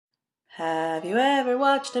Have you ever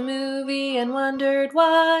watched a movie and wondered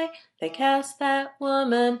why they cast that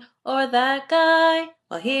woman or that guy?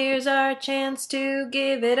 Well, here's our chance to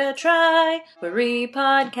give it a try. We're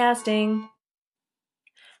Repodcasting.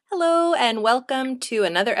 Hello and welcome to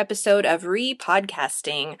another episode of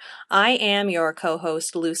Repodcasting. I am your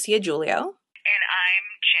co-host, Lucia Giulio. And I'm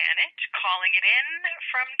Janet, calling it in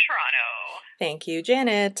from Toronto. Thank you,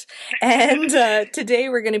 Janet. And today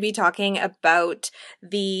we're going to be talking about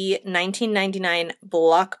the 1999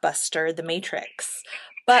 blockbuster, The Matrix.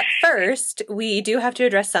 But first, we do have to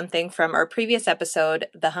address something from our previous episode,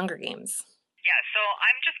 The Hunger Games. Yeah, so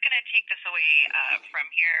I'm just going to take this away from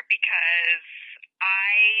here because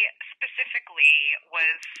I specifically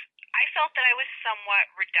I felt that I was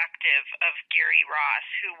somewhat reductive of Gary Ross,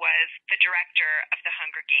 who was the director of The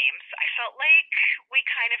Hunger Games. I felt like we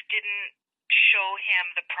kind of didn't show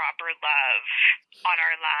him the proper love on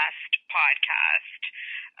our last podcast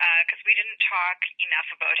because we didn't talk enough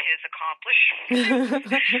about his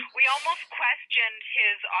accomplishments. We almost questioned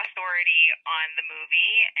his authority on the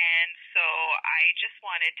movie, and so I just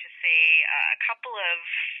wanted to say a couple of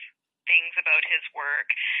things about his work.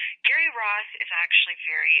 Gary Ross is actually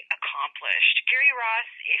very accomplished. Gary Ross,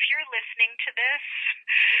 if you're listening to this,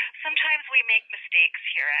 sometimes we make mistakes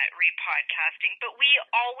here at Repodcasting, but we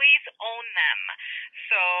always own them.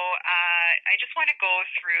 So I just want to go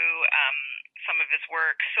through some of his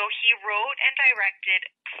work. So he wrote and directed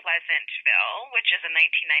Pleasantville, which is a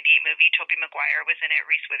 1998 movie. Tobey Maguire was in it,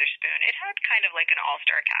 Reese Witherspoon. It had kind of like an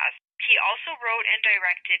all-star cast. He also wrote and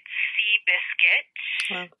directed Seabiscuit.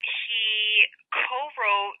 Wow. He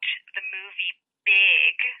co-wrote the movie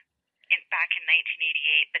Big back in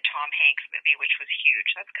 1988, the Tom Hanks movie, which was huge.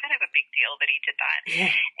 That's kind of a big deal that he did that.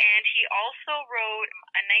 Yeah. And he also wrote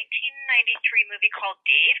a 1993 movie called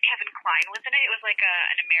Dave. Kevin Kline was in it. It was like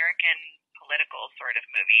an American political sort of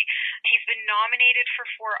movie. He's been nominated for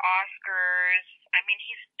 4 Oscars. I mean,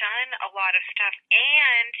 he's done a lot of stuff.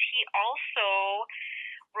 And he also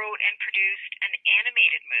wrote and produced an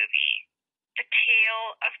animated movie, The Tale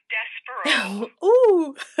of Despero.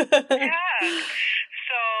 Ooh! Yeah.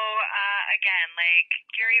 So, again, like,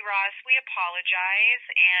 Gary Ross, we apologize,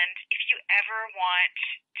 and if you ever want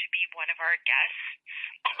to be one of our guests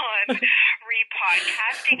on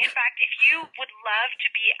Repodcasting, in fact, if you would love to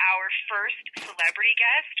be our first celebrity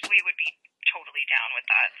guest, we would be totally down with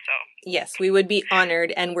that, so. Yes, we would be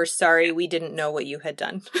honored, and we're sorry we didn't know what you had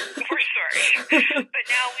done. We're sorry. But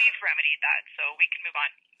now we've remedied that, so we can move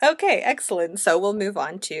on. Okay, excellent. So we'll move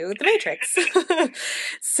on to The Matrix.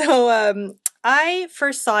 So I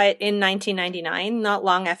first saw it in 1999, not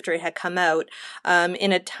long after it had come out,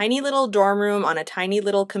 in a tiny little dorm room on a tiny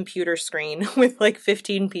little computer screen with like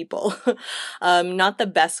 15 people. Not the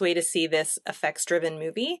best way to see this effects-driven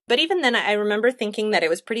movie. But even then, I remember thinking that it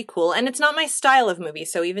was pretty cool. And it's not my style of movie,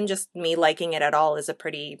 so even just me liking it at all is a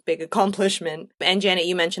pretty big accomplishment. And Janet,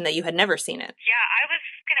 you mentioned that you had never seen it. Yeah, I was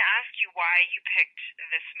going to ask you why you picked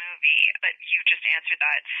this movie, but you just answered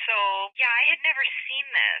that. So, yeah, I had never seen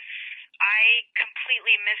this. I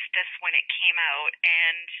completely missed this when it came out,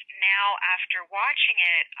 and now after watching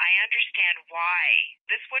it, I understand why.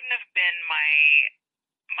 This wouldn't have been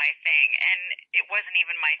my thing, and it wasn't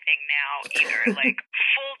even my thing now either. Like,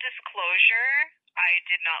 full disclosure, I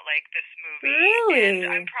did not like this movie. Really?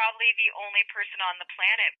 And I'm probably the only person on the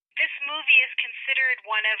planet. This movie is considered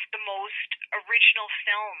one of the most original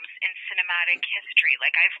films in cinematic history.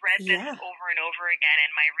 Like, I've read this over and over again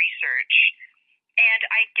in my research. And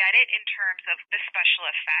I get it in terms of the special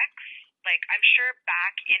effects. Like, I'm sure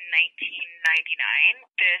back in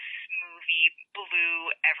 1999, this movie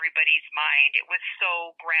blew everybody's mind. It was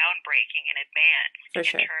so groundbreaking and advanced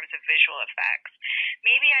in terms of visual effects.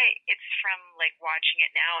 Maybe it's from, like, watching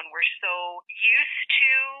it now, and we're so used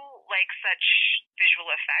to, like, such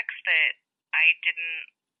visual effects that I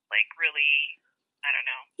didn't, like, really, I don't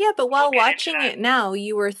know. Yeah, but while watching it now,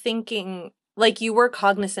 you were thinking... Like, you were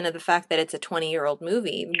cognizant of the fact that it's a 20-year-old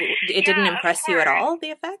movie. It didn't impress you at all,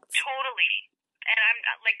 the effects? Totally. And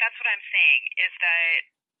that's what I'm saying, is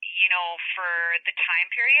that, you know, for the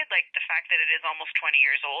time period, like, the fact that it is almost 20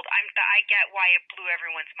 years old, I get why it blew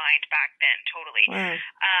everyone's mind back then, totally. Wow.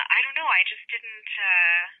 I don't know, I just didn't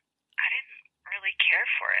really care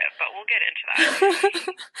for it, but we'll get into that.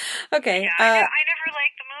 Okay. Yeah, I never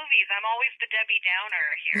like the movies. I'm always the Debbie Downer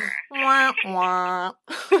here. Wah, wah.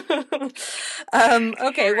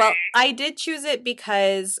 Okay, well, I did choose it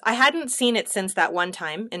because I hadn't seen it since that one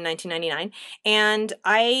time in 1999, and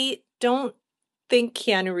I don't think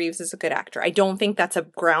Keanu Reeves is a good actor. I don't think that's a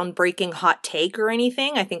groundbreaking hot take or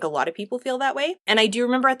anything. I think a lot of people feel that way. And I do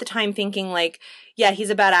remember at the time thinking like, yeah,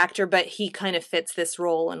 he's a bad actor, but he kind of fits this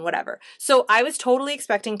role and whatever. So I was totally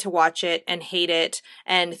expecting to watch it and hate it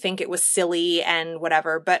and think it was silly and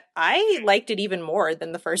whatever, but I liked it even more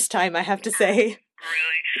than the first time, I have to say.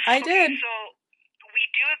 Really? I Okay, did. so we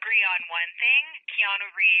do agree on one thing.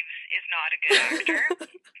 Keanu Reeves is not a good actor.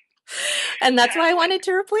 And that's why I wanted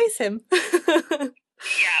to replace him.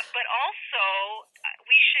 Yeah, but also,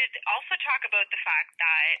 we should also talk about the fact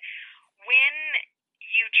that when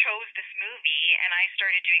you chose this movie and I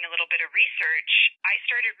started doing a little bit of research, I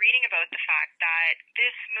started reading about the fact that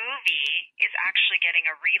this movie is actually getting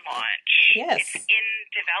a relaunch. Yes. It's in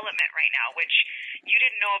development right now, which you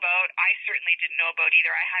didn't know about. I certainly didn't know about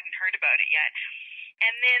either. I hadn't heard about it yet.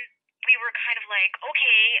 And then we were kind of like,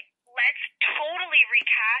 okay, let's totally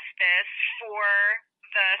recast this for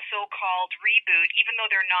the so-called reboot, even though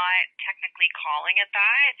they're not technically calling it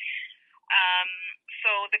that.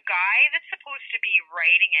 So the guy that's supposed to be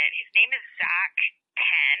writing it, his name is Zach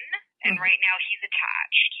Penn, and right now he's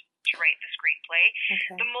attached to write the screenplay.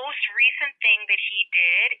 Okay. The most recent thing that he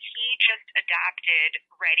did, he just adapted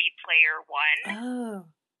Ready Player One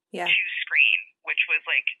to screen, which was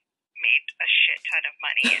like made a shit ton of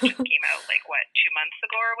money. It just came out like, what, 2 months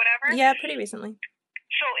ago or whatever? Yeah, pretty recently.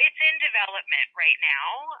 So it's in development right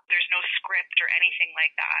now. There's no script or anything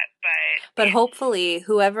like that, but hopefully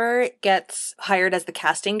whoever gets hired as the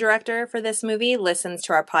casting director for this movie listens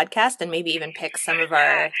to our podcast and maybe even picks some of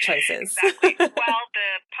our choices. Exactly. Well,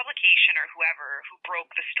 the publication or whoever who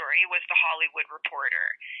broke the story was The Hollywood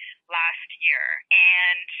Reporter last year.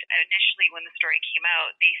 And initially when the story came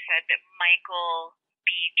out, they said that Michael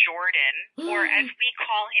B. Jordan, or as we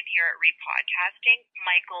call him here at Repodcasting,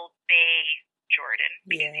 Michael Bay Jordan,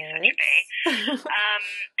 because he's such a bay,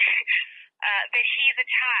 that he's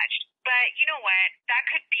attached. But you know what? That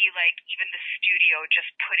could be like even the studio just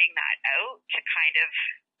putting that out to kind of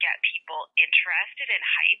get people interested and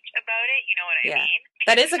hyped about it. You know what I mean? Because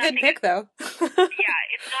that is a good pick, though. Yeah,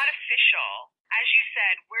 it's not official. As you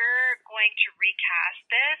said, we're going to recast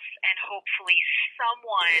this, and hopefully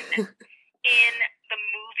someone in the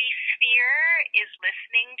movie sphere is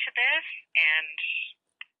listening to this and...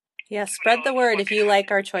 Yeah, spread the word if you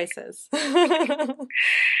like our choices. Okay,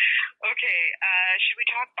 should we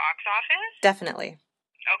talk box office? Definitely.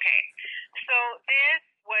 Okay, so this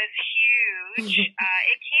was huge.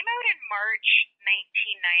 It came out in March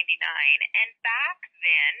 1999, and back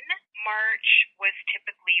then, March was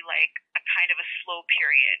typically like a kind of a slow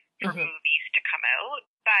period for movies to come out,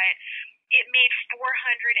 but it made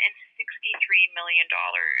 $463 million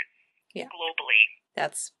globally.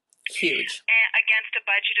 That's huge. Against a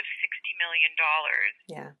budget of $60 million.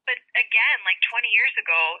 Yeah. But again, like 20 years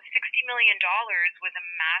ago, $60 million was a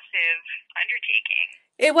massive undertaking.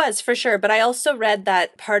 It was, for sure. But I also read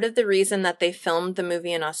that part of the reason that they filmed the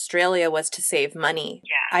movie in Australia was to save money.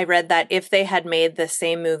 Yeah. I read that if they had made the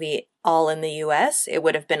same movie all in the US, it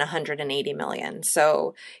would have been $180 million.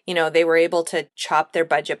 So, you know, they were able to chop their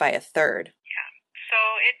budget by a third. Yeah. So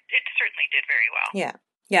it certainly did very well. Yeah.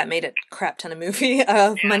 Yeah, it made a crap ton of money,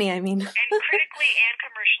 I mean. And critically and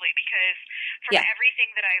commercially, because from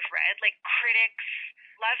everything that I've read, like, critics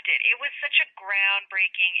loved it. It was such a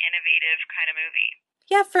groundbreaking, innovative kind of movie.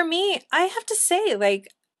 Yeah, for me, I have to say, like,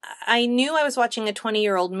 I knew I was watching a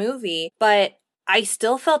 20-year-old movie, but I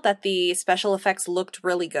still felt that the special effects looked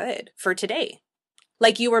really good for today.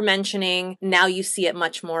 Like you were mentioning, now you see it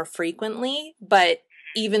much more frequently, but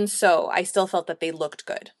even so, I still felt that they looked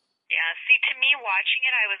good. Yeah, see, to me, watching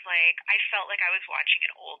it, I was like, I felt like I was watching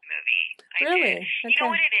an old movie. Really? Okay. You know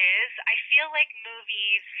what it is? I feel like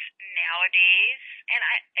movies nowadays, and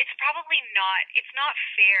it's probably not, it's not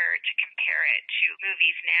fair to compare it to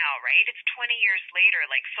movies now, right? It's 20 years later,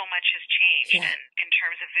 like so much has changed in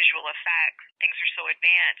terms of visual effects. Things are so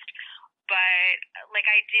advanced. But, like,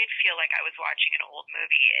 I did feel like I was watching an old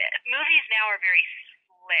movie. Movies now are very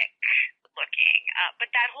slick looking. But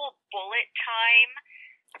that whole bullet time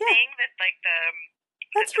thing that like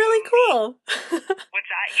that's really cool. What's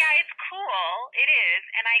that? Yeah, it's cool. It is.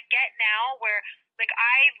 And I get now where like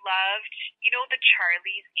I loved, you know, the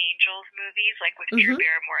Charlie's Angels movies, like with Drew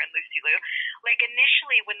Barrymore and Lucy Liu. Like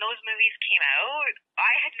initially when those movies came out,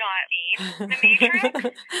 I had not seen The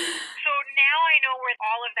Matrix. So now I know where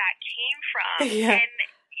all of that came from. And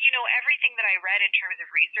you know, everything that I read in terms of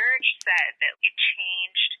research said that it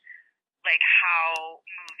changed like how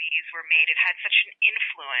movies were made. It had such an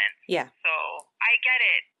influence. Yeah. So I get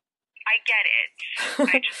it. I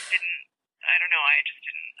just didn't, I don't know, I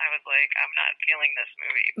was like, I'm not feeling this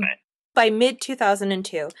movie, but. By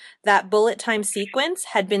mid-2002, that bullet time sequence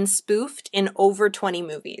had been spoofed in over 20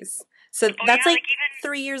 movies. So Oh that's yeah, like like even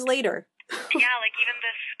 3 years later. yeah, like even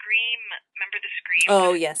the Scream. Remember the Scream?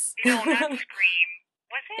 Oh, yes. No, not Scream.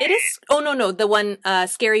 Was It it? is. Oh, no. The one,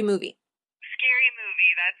 Scary Movie. Scary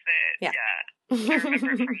Movie. That's it. Yeah. Yeah. I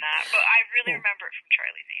remember it from that, but I really Yeah. remember it from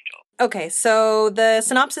Charlie's Angels. Okay, so the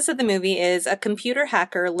synopsis of the movie is a computer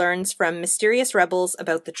hacker learns from mysterious rebels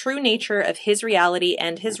about the true nature of his reality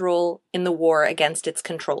and his role in the war against its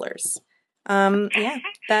controllers. Yeah,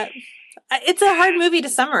 that it's a hard movie to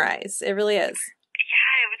summarize. It really is.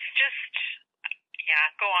 Yeah, it was just. Yeah,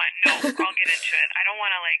 go on. No, I'll get into it. I don't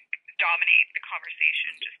want to like dominate the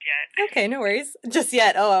conversation just yet. Okay, no worries. Just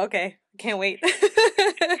yet. Oh, okay. Can't wait.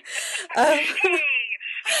 Hey.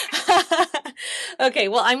 Okay,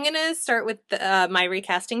 well, I'm going to start with my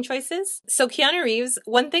recasting choices. So Keanu Reeves,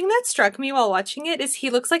 one thing that struck me while watching it is he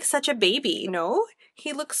looks like such a baby, no?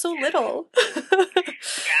 He looks so little. Yeah,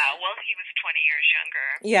 well, he was 20 years younger.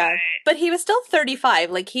 Yeah, but he was still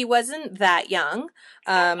 35. Like, he wasn't that young.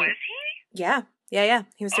 Was he? Yeah.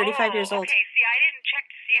 He was 35 years old. Okay, see, I didn't check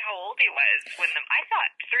to see how old he was when I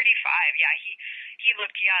thought 35. Yeah, he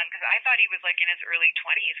looked young because I thought he was like in his early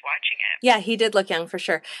 20s watching it. Yeah, he did look young for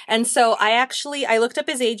sure. And so I looked up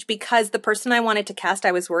his age because the person I wanted to cast,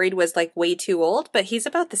 I was worried was like way too old, but he's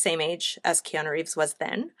about the same age as Keanu Reeves was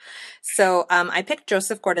then. So I picked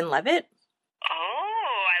Joseph Gordon-Levitt.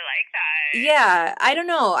 Oh, I like that. Yeah, I don't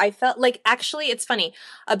know. I felt like, actually, it's funny.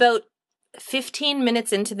 About 15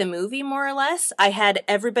 minutes into the movie, more or less, I had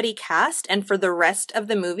everybody cast, and for the rest of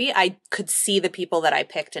the movie, I could see the people that I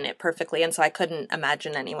picked in it perfectly, and so I couldn't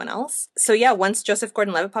imagine anyone else. So yeah, once Joseph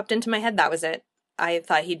Gordon-Levitt popped into my head, that was it. I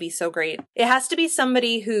thought he'd be so great. It has to be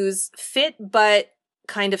somebody who's fit, but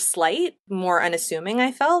kind of slight, more unassuming,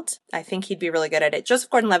 I felt. I think he'd be really good at it. Joseph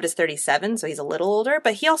Gordon-Levitt is 37, so he's a little older,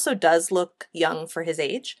 but he also does look young for his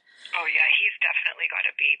age. Oh yeah, he's definitely got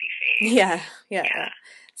a baby face. Yeah.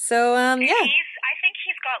 So, yeah. I think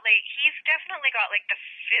he's definitely got like the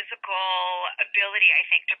physical ability, I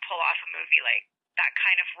think, to pull off a movie like that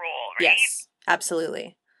kind of role, right? Yes,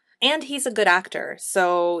 absolutely. And he's a good actor.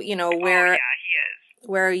 So, you know, where he is.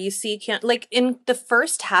 Where you see like in the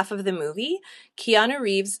first half of the movie, Keanu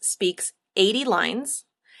Reeves speaks 80 lines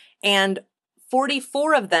and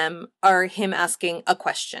 44 of them are him asking a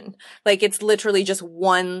question. Like, it's literally just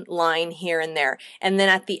one line here and there. And then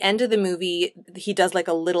at the end of the movie, he does like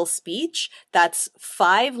a little speech that's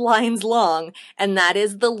 5 lines long, and that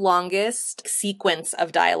is the longest sequence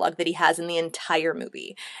of dialogue that he has in the entire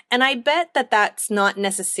movie. And I bet that that's not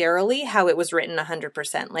necessarily how it was written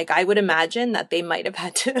 100%. Like, I would imagine that they might have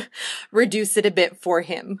had to reduce it a bit for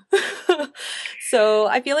him. So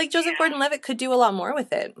I feel like Joseph Gordon-Levitt could do a lot more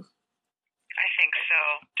with it. I think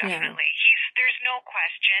so, definitely. Yeah. There's no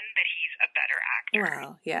question that he's a better actor.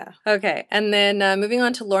 Wow, yeah. Okay, and then moving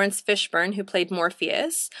on to Lawrence Fishburne, who played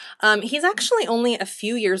Morpheus. He's actually only a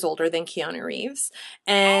few years older than Keanu Reeves.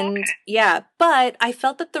 And yeah, but I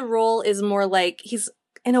felt that the role is more like, he's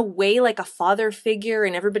in a way like a father figure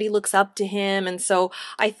and everybody looks up to him. And so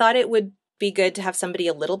I thought it would be good to have somebody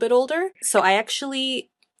a little bit older. So I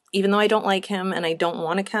actually, even though I don't like him and I don't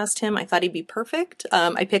want to cast him, I thought he'd be perfect.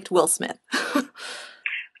 I picked Will Smith.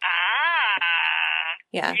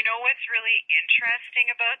 Yeah. You know what's really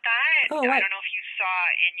interesting about that? Oh, what? I don't know if you saw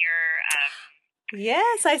in your...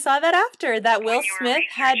 Yes, I saw that after, that Will Smith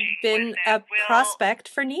had been a prospect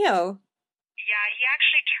for Neo. Yeah, he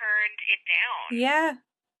actually turned it down.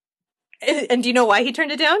 Yeah. And do you know why he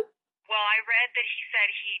turned it down? Well, I read that he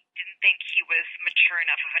said he didn't think he was mature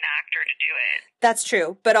enough of an actor to do it. That's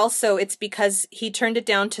true, but also it's because he turned it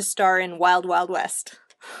down to star in Wild Wild West.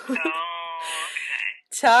 Oh, okay.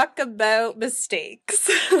 Talk about mistakes.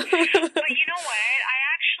 But you know what?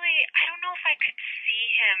 I don't know if I could see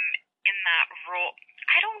him in that role.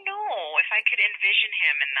 I don't know if I could envision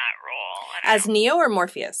him in that role. As Neo or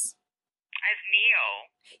Morpheus? As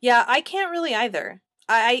Neo. Yeah, I can't really either.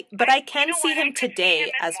 But I can see him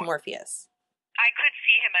today as Morpheus. I could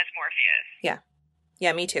see him as Morpheus. Yeah.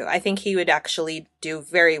 Yeah, me too. I think he would actually do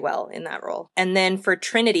very well in that role. And then for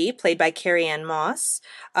Trinity, played by Carrie-Anne Moss,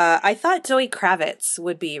 I thought Zoe Kravitz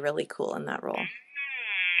would be really cool in that role. Okay.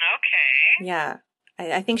 Yeah.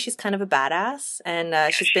 I think she's kind of a badass,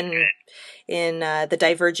 and she's been in the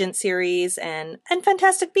Divergent series and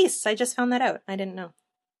Fantastic Beasts. I just found that out. I didn't know.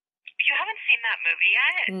 You haven't seen that movie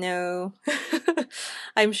yet? No.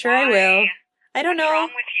 I'm sure I will. I don't know. What's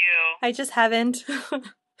wrong with you? I just haven't.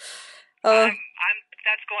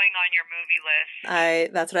 That's going on your movie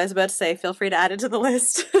list. That's what I was about to say. Feel free to add it to the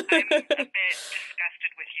list. I'm a bit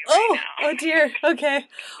disgusted with you Oh, now. oh dear. Okay.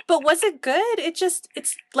 But was it good?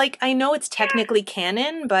 It's like, I know it's technically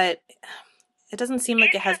canon, but it doesn't seem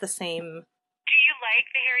like it has the same. Do you like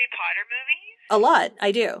the Harry Potter movies? A lot.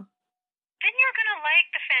 I do. Then you're gonna like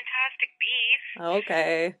the Fantastic Beasts.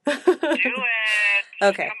 Okay. Do it.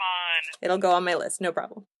 Okay. Come on. It'll go on my list. No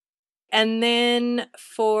problem. And then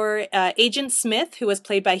for Agent Smith, who was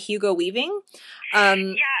played by Hugo Weaving. Yeah.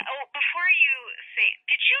 Oh, before you say,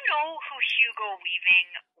 did you know who Hugo Weaving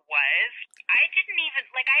was? I didn't even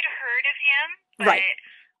I'd heard of him, but Right.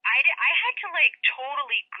 I had to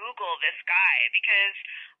totally Google this guy because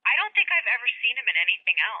I don't think I've ever seen him in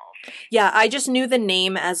anything else. Yeah, I just knew the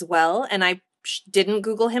name as well, and I didn't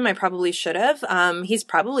Google him. I probably should have. He's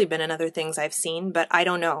probably been in other things I've seen, but I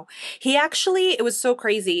don't know. He actually, it was so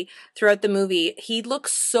crazy throughout the movie. He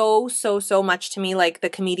looks so, so, so much to me like the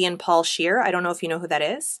comedian Paul Scheer. I don't know if you know who that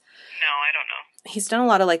is. No, I don't know. He's done a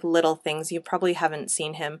lot of little things. You probably haven't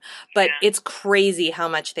seen him, but Yeah. it's crazy how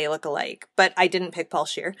much they look alike. But I didn't pick Paul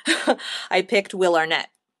Scheer. I picked Will Arnett.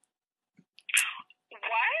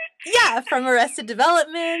 What? Yeah, from Arrested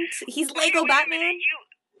Development. He's Lego Wait a Batman. minute.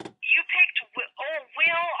 You picked Will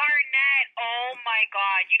Arnett. Oh my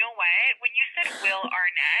God! You know what? When you said Will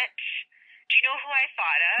Arnett, do you know who I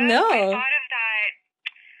thought of? No. I thought of that.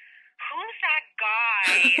 Who's that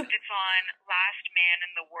guy that's on Last Man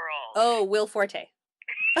in the World? Oh, Will Forte.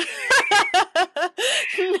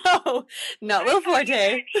 No, not Will Forte.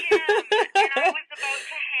 Him, and I was about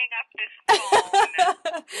to hang up this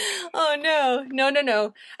phone. Oh no,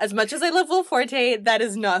 no. As much as I love Will Forte, that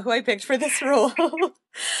is not who I picked for this role.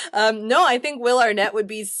 No, I think Will Arnett would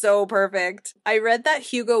be so perfect. I read that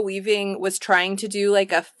Hugo Weaving was trying to do a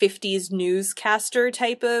 50s newscaster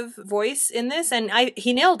type of voice in this, and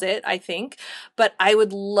he nailed it, I think. But I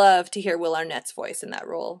would love to hear Will Arnett's voice in that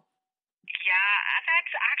role. Yeah,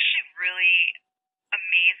 that's actually really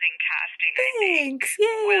amazing casting, I think. Thanks.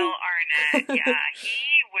 Yay. Will Arnett, yeah, he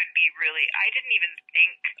would be really, I didn't even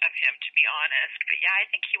think of him, to be honest, but yeah, I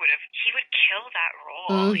think he would kill that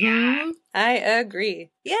role, yeah. I agree.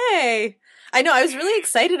 Yay. I know, I was really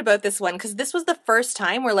excited about this one because this was the first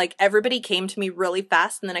time where everybody came to me really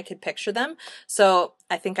fast and then I could picture them. So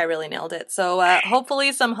I think I really nailed it. So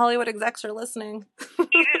hopefully some Hollywood execs are listening. Either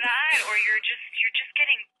that or you're just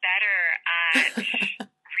getting better at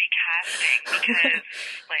recasting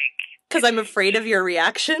because I'm afraid of your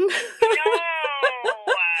reaction. No,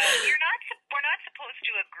 we're not supposed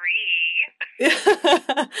to agree.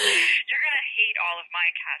 You're gonna hate all of my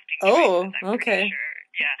casting choices, I'm okay. pretty sure.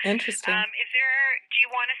 Yeah. Interesting. Do you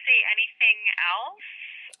want to say anything else,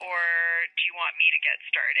 or do you want me to get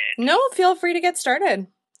started? No, feel free to get started.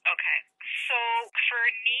 Okay. So for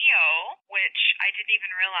Neo, which I didn't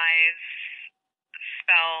even realize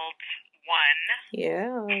spelled one.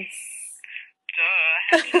 Yes. Duh,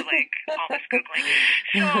 I had to all this Googling.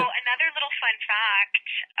 So another little fun fact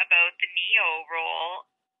about the Neo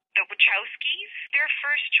role, the Wachowskis, their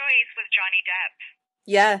first choice was Johnny Depp.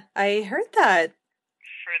 Yeah, I heard that.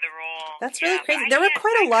 For the role. That's really crazy. There were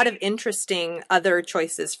quite a lot of interesting other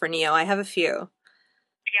choices for Neo. I have a few.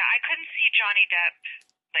 Yeah, I couldn't see Johnny Depp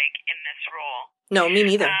in this role. No, me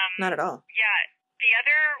neither. Not at all. Yeah, the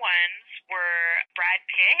other ones were Brad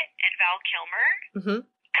Pitt and Val Kilmer. Mm-hmm.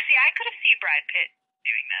 See, I could have seen Brad Pitt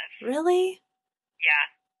doing this. Really? Yeah.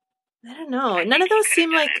 I don't know. None of those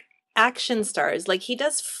seem like action stars. He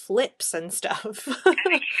does flips and stuff. I think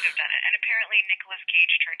he could have done it. And apparently Nicolas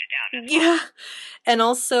Cage turned it down as well. Yeah. And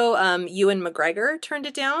also Ewan McGregor turned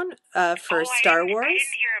it down for Star Wars. I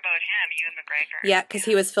didn't hear about him, Ewan McGregor. Yeah, because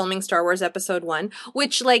he was filming Star Wars Episode 1,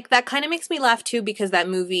 which that kind of makes me laugh too because that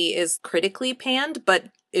movie is critically panned, but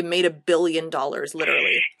it made $1 billion,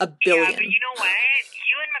 literally. $1 billion. Yeah, but you know what?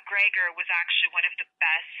 Ewan McGregor was actually one of the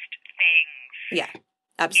best things. Yeah,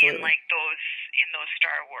 absolutely. In those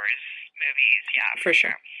Star Wars movies, yeah, for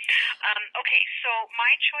sure. Okay, so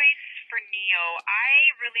my choice for Neo,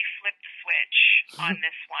 I really flipped the switch on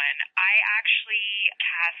this one. I actually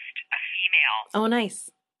cast a female. Oh, nice.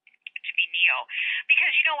 To be Neo, because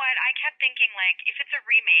you know what, I kept thinking if it's a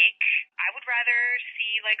remake, I would rather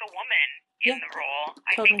see a woman in the role. Totally.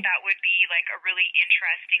 I think that would be a really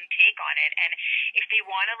interesting take on it, and if they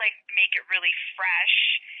want to make it really fresh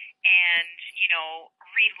and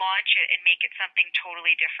relaunch it and make it something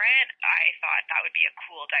totally different, I thought that would be a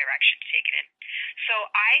cool direction to take it in. So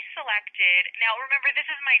I selected, now remember, this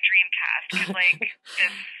is my dream cast because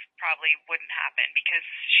this probably wouldn't happen because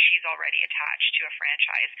she's already attached to a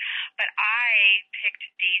franchise, but I picked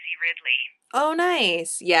Daisy Ridley. Oh,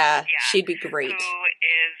 nice. Yeah, she'd be great. Who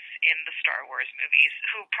is in the Star Wars movies,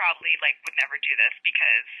 who probably would never do this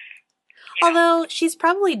because you know. Although she's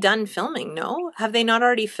probably done filming, no? Have they not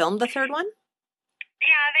already filmed the third one?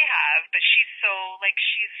 Yeah, they have, but she's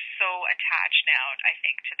so attached now, I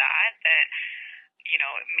think, to that,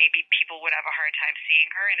 maybe people would have a hard time seeing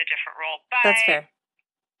her in a different role. That's But fair.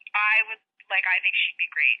 I think she'd be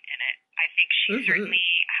great in it. I think she certainly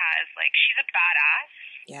has, she's a badass,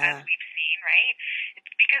 as Yeah, we've seen, right?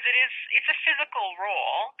 It's because it's a physical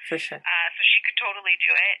role, for sure. so she could totally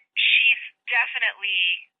do it. She's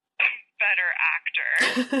definitely a better actor.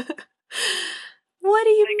 What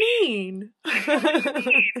do you mean? What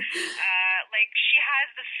do you mean? She has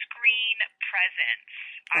the screen presence,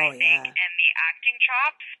 I Oh, think, yeah. and the acting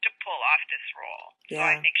chops to pull off this role. So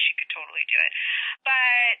I Yeah. think she could totally do it.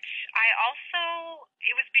 But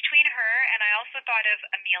it was between her and I also thought of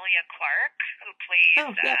Emilia Clarke, who plays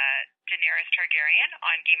Oh, yeah. Daenerys Targaryen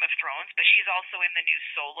on Game of Thrones, but she's also in the new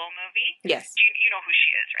Solo movie. Yes. You know who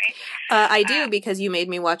she is, right? I do, because you made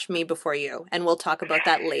me watch Me Before You, and we'll talk about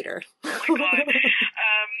that later. Oh my god.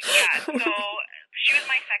 Yeah, so she was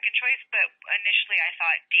my second choice, but initially I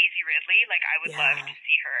thought Daisy Ridley. I would love to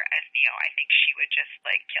see her as Neo. I think she would just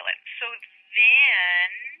kill it. So then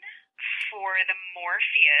for the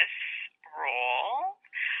Morpheus role,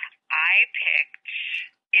 I picked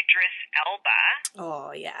Idris Elba.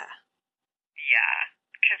 Oh, yeah. Yeah,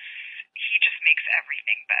 because he just makes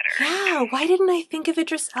everything better. Yeah, why didn't I think of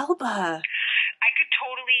Idris Elba? I could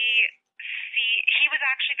totally see. He was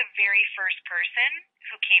actually the very first person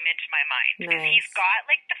who came into my mind. Because he's got,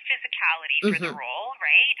 the physicality for the role,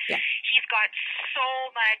 right? Yeah. He's got so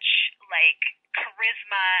much,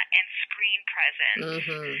 charisma and screen presence.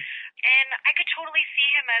 And I could totally see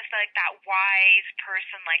him as, that wise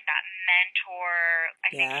person, that mentor. I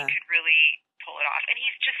think he could really pull it off. And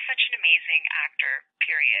he's just such an amazing actor,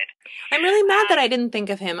 period. I'm really mad that I didn't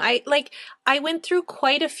think of him. I went through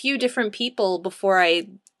quite a few different people before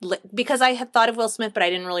because I had thought of Will Smith, but I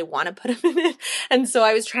didn't really want to put him in it. And so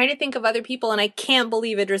I was trying to think of other people, and I can't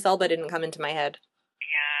believe Idris Elba didn't come into my head.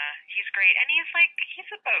 Yeah, he's great. And he's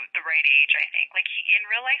about the right age, I think. In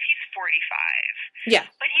real life, he's 45. Yeah.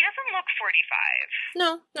 But he doesn't look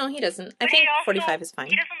 45. No, he doesn't. I think 45 is fine.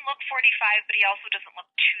 He doesn't look 45, but he also doesn't look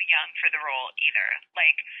too young for the role either.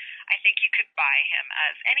 I think you could buy him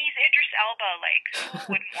and he's Idris Elba,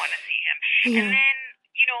 who wouldn't want to see him? Yeah. And then,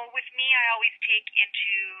 with me, I always take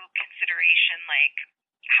into consideration,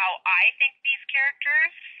 how I think these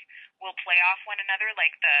characters will play off one another,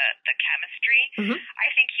 the chemistry. I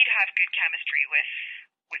think he'd have good chemistry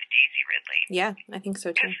with Daisy Ridley. Yeah, I think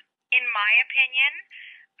so too. In my opinion,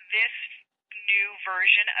 this new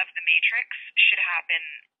version of The Matrix should happen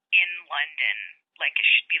in London. It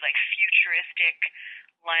should be futuristic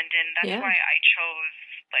London. That's why I chose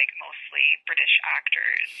mostly British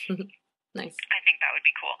actors. Nice. I think that would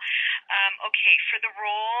be cool. Okay, for the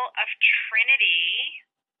role of Trinity,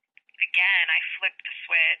 again, I flipped the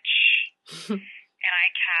switch and I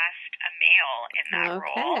cast a male in that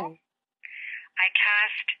role. I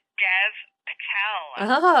cast Dev Patel.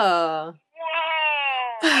 Oh.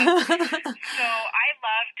 Whoa! So I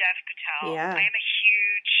love Dev Patel. Yeah. I am a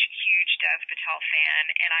huge, huge Dev Patel fan,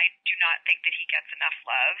 and I do not think that he gets enough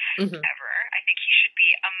love ever. I think he should be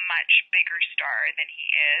a much bigger star than he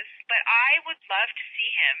is. But I would love to see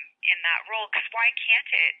him in that role, because why can't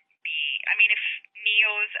it be? I mean, if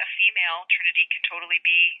Neo's a female, Trinity can totally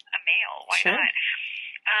be a male. Why not?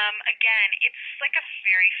 Again, it's a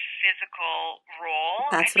very physical role.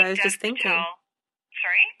 That's what I was just thinking.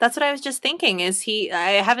 Sorry? That's what I was just thinking.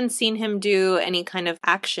 I haven't seen him do any kind of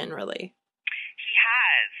action, really. He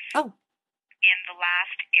has. Oh. In The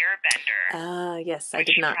Last Airbender. Yes, I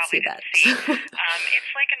did not see that. It's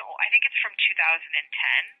I think it's from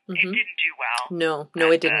 2010. It didn't do well. No,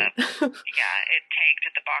 it didn't. Yeah, it tanked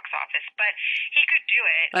at the box office. But he could do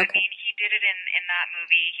it. Okay. I mean, he did it in that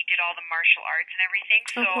movie. He did all the martial arts and everything.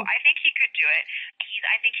 So I think he could do it.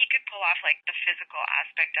 I think he could pull off the physical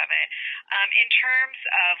aspect of it. In terms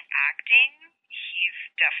of acting, he's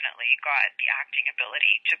definitely got the acting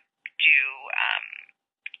ability to do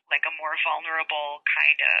a more vulnerable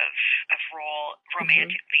kind of role,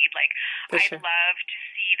 romantic lead. I'd love to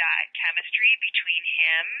see that chemistry between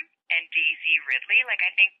him and Daisy Ridley.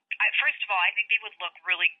 I think, first of all, I think they would look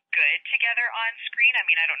really good together on screen. I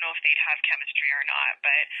mean, I don't know if they'd have chemistry or not,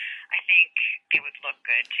 but I think they would look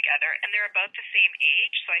good together. And they're about the same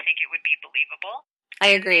age, so I think it would be believable.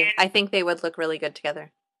 I agree. I think they would look really good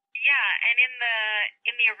together. Yeah, and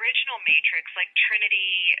in the original Matrix,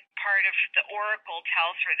 Trinity, part of the Oracle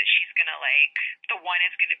tells her that she's gonna the one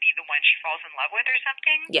is gonna be the one she falls in love with or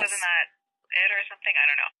something. Yes. Wasn't that it or something? I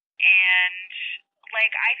don't know. And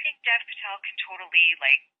like, I think Dev Patel can totally,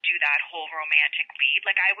 like, do that whole romantic lead.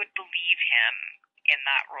 Like, I would believe him in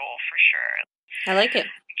that role for sure. I like it.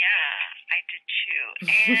 Yeah, I did too.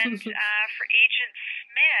 And for Agent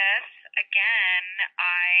Smith, again,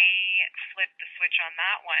 I flipped the switch on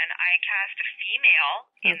that one. I cast a female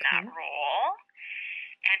in that role,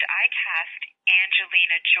 and I cast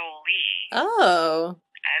Angelina Jolie Oh.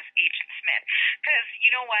 as Agent Smith. Because,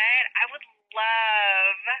 you know what? I would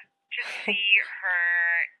love to see her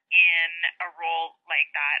in a role like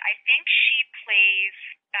that. I think she plays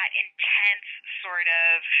that intense sort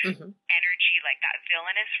of energy, like that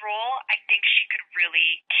villainous role. I think she could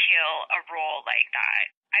really kill a role like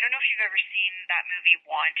that. I don't know if you've ever seen that movie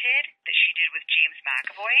Wanted that she did with James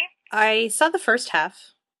McAvoy. I saw the first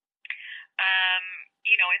half.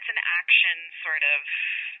 You know, it's an action sort of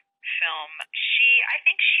film. I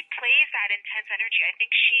think she plays that intense energy. I think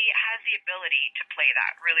she has the ability to play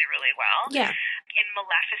that really, really well. Yeah. In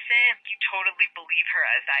Maleficent, you totally believe her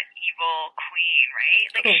as that evil queen, right?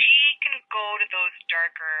 Like, she can go to those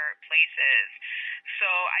darker places. So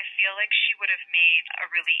I feel like she would have made a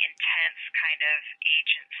really intense kind of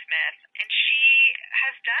Agent Smith. And she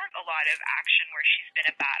has done a lot of action where she's been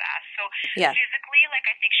a badass. So physically, like,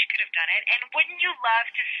 I think she could have done it. And wouldn't you love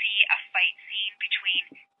to see a fight scene between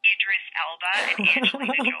Idris Elba and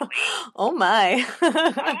Angelina Jolie? Oh my.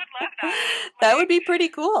 I would love that. Like, that would be pretty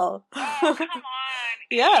cool. Oh, come on.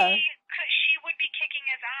 Yeah. She would be kicking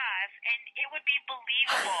his ass, and it would be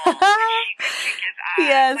believable that she could kick his ass.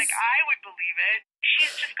 Yes. Like, I would believe it.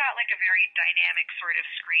 She's just got, like, a very dynamic sort of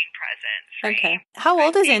screen presence, right? Okay. How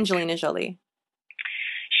old is Angelina Jolie?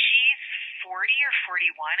 She's 40 or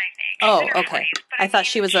 41, I think. She's Oh, in her okay. 40s, but I thought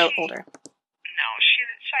she was older. No,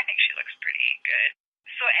 I think she looks pretty good.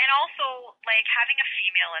 So, and also, like, having a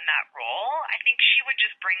female in that role, I think she would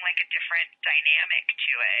just bring, like, a different dynamic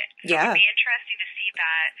to it. So it would be interesting to see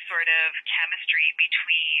that sort of chemistry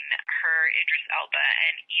between her, Idris Elba,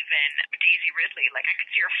 and even Daisy Ridley. Like, I could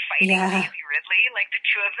see her fighting Daisy Ridley, like, the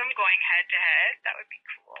two of them going head-to-head. That would be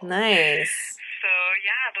cool. Nice. So,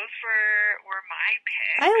 yeah, those were my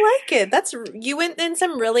picks. I like it. You went in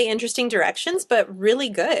some really interesting directions, but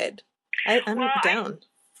really good. I'm down.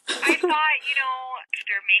 I thought, you know, if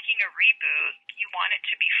they're making a reboot, you want it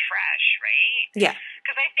to be fresh, right? Yeah.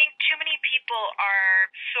 Because I think too many people are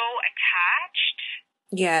so attached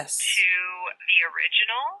to the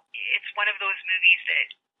original. It's one of those movies that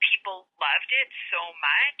people loved it so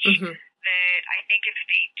much that I think if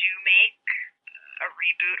they do make a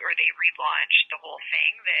reboot or they relaunch the whole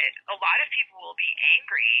thing, that a lot of people will be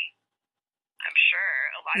angry. I'm sure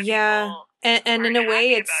a lot of people and in a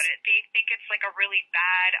way it's about it. They think it's like a really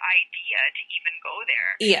bad idea to even go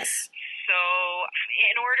there. Yes. So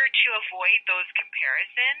in order to avoid those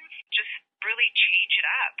comparisons, just really change it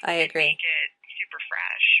up. I agree. Make it super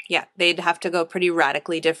fresh. Yeah, they'd have to go pretty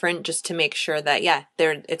radically different just to make sure that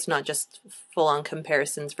it's not just full on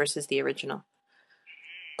comparisons versus the original.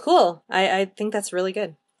 Cool. I think that's really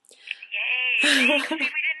good. Yay! Thanks. See, we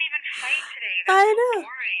didn't even fight today. That's I know.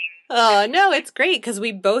 Boring. Oh, no, it's great because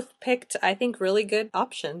we both picked, I think, really good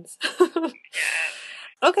options.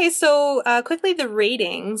 Okay, so quickly the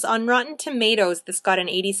ratings. On Rotten Tomatoes, this got an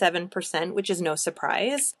 87%, which is no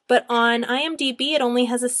surprise. But on IMDb, it only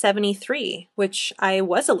has a 73, which I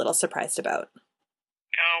was a little surprised about.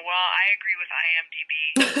 Oh, well, I agree with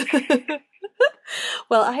IMDb.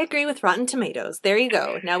 Well, I agree with Rotten Tomatoes. There you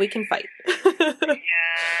go. Now we can fight. You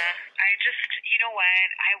know what?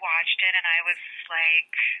 I watched it and I was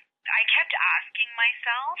like, I kept asking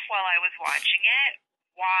myself while I was watching it,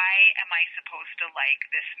 why am I supposed to like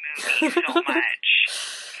this movie so much?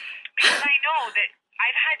 Because I know that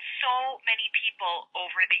I've had so many people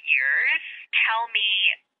over the years tell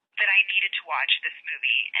me that I needed to watch this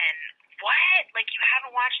movie. And what? Like, you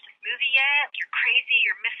haven't watched this movie yet? You're crazy,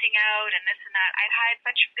 you're missing out, and this and that. I've had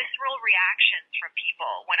such visceral reactions from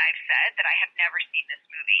people when I've said that I have never seen this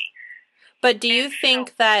movie. But do you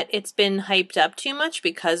think that it's been hyped up too much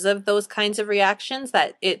because of those kinds of reactions,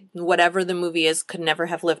 that whatever the movie is, could never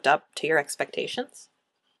have lived up to your expectations?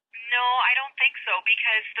 No, I don't think so,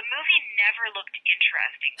 because the movie never looked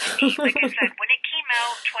interesting to me. Like I said, when it came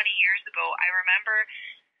out 20 years ago, I remember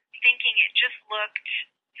thinking it just looked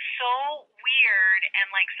so weird and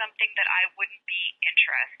like something that I wouldn't be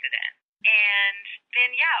interested in. And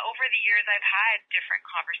then, over the years, I've had different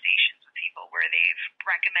conversations with people where they've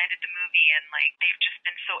recommended the movie and, like, they've just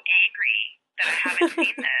been so angry that I haven't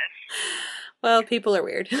seen this. Well, people are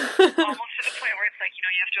weird. Almost to the point where it's like, you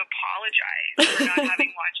have to apologize for not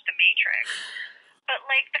having watched The Matrix. But,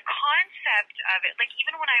 like, the concept of it, like,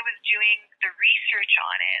 even when I was doing the research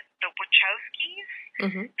on it, the Wachowskis,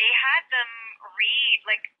 they had them read,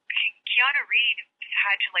 like, Keanu Reeves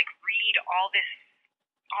had to, like, read all this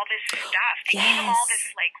stuff. They gave him all this,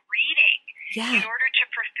 Yes. like, reading in Yeah. order to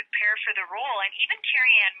prepare for the role. And even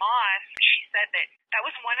Carrie-Anne Moss, she said that that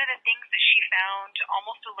was one of the things that she found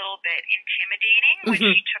almost a little bit intimidating when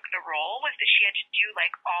Mhm. she took the role, was that she had to do,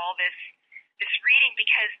 like, all this reading,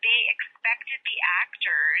 because they expected the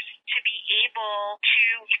actors to be able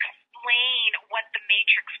to explain what the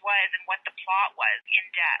Matrix was and what the plot was in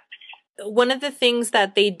depth. One of the things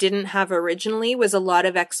that they didn't have originally was a lot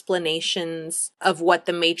of explanations of what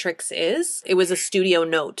the Matrix is. It was a studio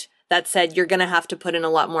note that said you're going to have to put in a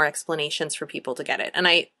lot more explanations for people to get it. And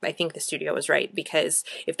I think the studio was right, because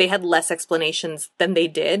if they had less explanations than they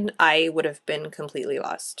did, I would have been completely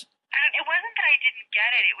lost. It wasn't that I didn't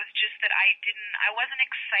get it. It was just that I wasn't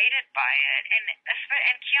excited by it.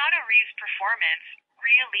 And Keanu Reeves' performance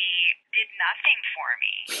really did nothing for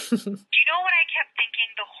me. Do you know what I kept thinking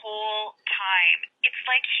the whole time? It's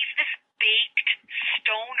like he's this baked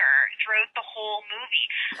stoner throughout the whole movie.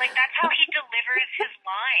 Like, that's how he delivers his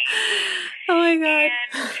lines. Oh my God.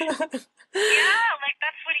 And yeah, like,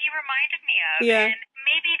 that's what he reminded me of. Yeah. And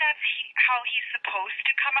maybe that's how he's supposed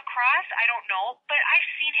to come across. I don't know. But I've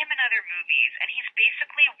seen him in other movies, and he's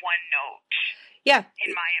basically one note. Yeah.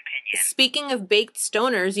 In my opinion. Speaking of baked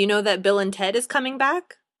stoners, you know that Bill and Ted is coming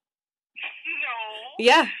back? No.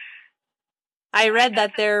 Yeah. I read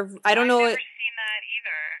that they're, I don't know. I've never seen that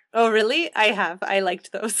either. Oh, really? I have. I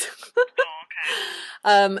liked those.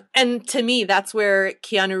 Oh, okay. And to me, that's where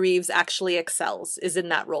Keanu Reeves actually excels, is in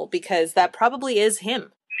that role, because that probably is him.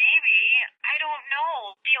 Maybe. I don't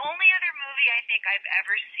know. The only other movie I think I've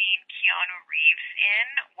ever seen Keanu Reeves in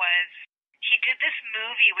was, he did this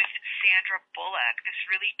movie with Sandra Bullock, this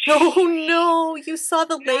really cheesy... Oh no, you saw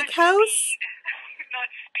The Lake House? Speed. Not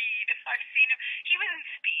Speed. I've seen him. He was in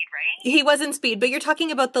Speed, right? He was in Speed, but you're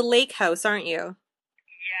talking about The Lake House, aren't you?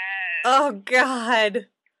 Yes. Oh God.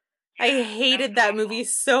 Yeah, I hated that movie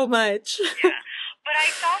so much. Yeah. But I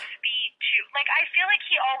saw Speed too. Like, I feel like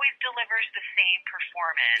he always delivers the same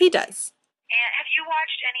performance. He does. And have you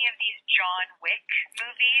watched any of these John Wick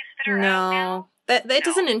movies that are out now? That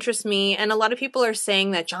doesn't interest me, and a lot of people are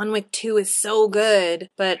saying that John Wick 2 is so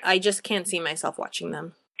good, but I just can't see myself watching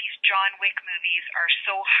them. These John Wick movies are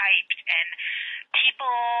so hyped, and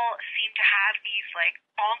people seem to have these, like,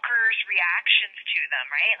 bonkers reactions to them,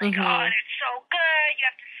 right? Like, oh, it's so good, you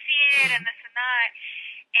have to see it, and this and that.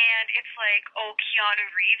 And it's like, oh, Keanu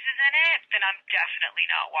Reeves is in it? Then I'm definitely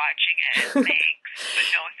not watching it. Thanks, but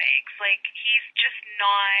no thanks. Like, he's just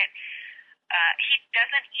not, he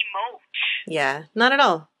doesn't emote. Yeah, not at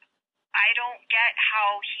all. I don't get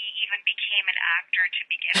how he even became an actor to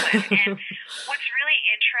begin with. And what's really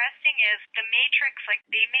interesting is The Matrix, like,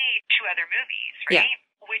 they made 2 other movies, right?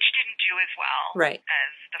 Yeah. Which didn't do as well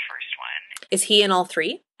as the first one. Is he in all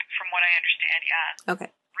 3? From what I understand, yeah. Okay.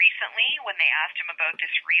 Recently, when they asked him about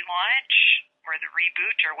this relaunch or the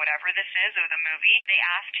reboot or whatever this is of the movie, they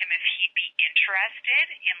asked him if he'd be interested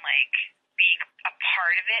in, like, being a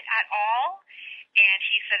part of it at all. And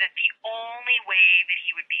he said that the only way that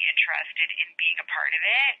he would be interested in being a part of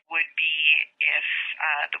it would be if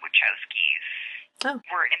the Wachowskis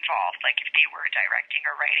were involved, like if they were directing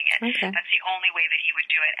or writing it. Okay. That's the only way that he would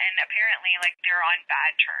do it. And apparently, like, they're on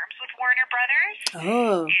bad terms with Warner Brothers.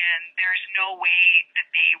 Oh. And there's no way that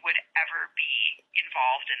they would ever be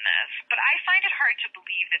involved in this. But I find it hard to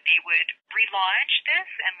believe that they would relaunch this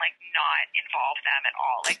and, like, not involve them at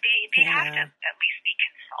all. Like, they have to at least be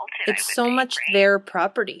consulted. It's so much their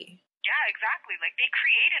property. Yeah, exactly. Like, they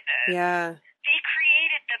created this. Yeah. They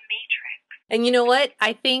created the Matrix. And you know what?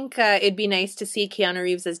 I think it'd be nice to see Keanu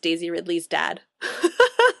Reeves as Daisy Ridley's dad. Oh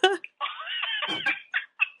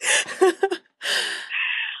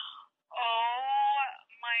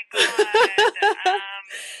my God.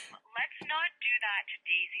 Let's not do that to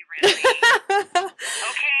Daisy Ridley.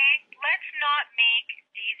 Okay? Let's not make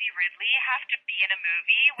Daisy Ridley have to be in a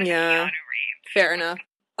movie with Keanu Reeves. Fair enough.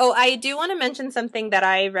 Oh, I do want to mention something that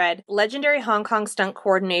I read. Legendary Hong Kong stunt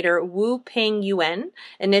coordinator Wu Ping Yuen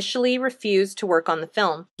initially refused to work on the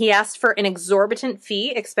film. He asked for an exorbitant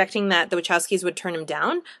fee, expecting that the Wachowskis would turn him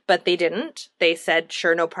down, but they didn't. They said,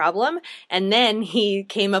 sure, no problem. And then he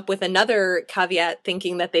came up with another caveat,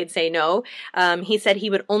 thinking that they'd say no. He said he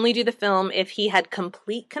would only do the film if he had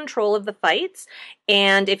complete control of the fights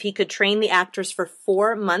and if he could train the actors for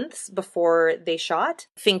 4 months before they shot,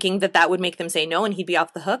 thinking that that would make them say no and he'd be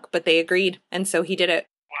off the hook, but they agreed, and so he did it.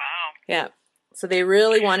 Wow. Yeah. So they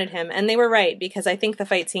really wanted him, and they were right, because I think the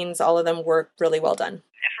fight scenes, all of them, were really well done.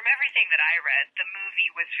 From everything that I read, the movie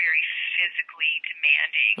was very physically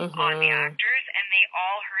demanding on the actors, and they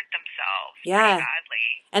all hurt themselves pretty badly.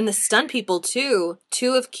 And the stunt people, too.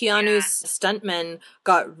 Two of Keanu's stuntmen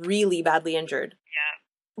got really badly injured.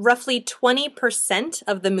 Yeah. Roughly 20%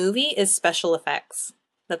 of the movie is special effects.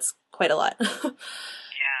 That's quite a lot. Yeah.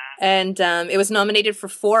 And it was nominated for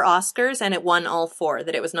 4 Oscars, and it won all 4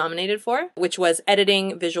 that it was nominated for, which was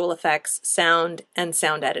editing, visual effects, sound, and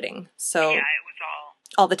sound editing. So Yeah, it was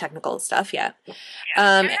all the technical stuff, yeah.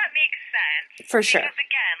 and that makes sense. For sure. Because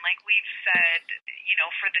again, like we've said, you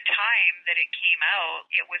know, for the time that it came out,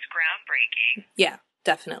 it was groundbreaking. Yeah,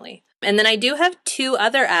 definitely. And then I do have 2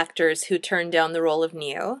 other actors who turned down the role of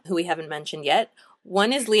Neo, who we haven't mentioned yet.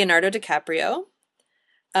 One is Leonardo DiCaprio.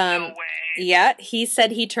 No way. Yeah, he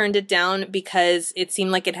said he turned it down because it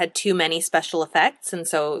seemed like it had too many special effects, and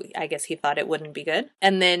so I guess he thought it wouldn't be good.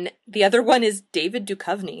 And then the other one is David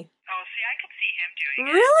Duchovny. Oh, see, I could see him doing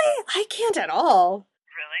it. Really? I can't at all.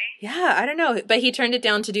 Really? Yeah, I don't know. But he turned it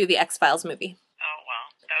down to do the X-Files movie. Oh, well,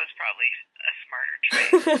 that was probably a smarter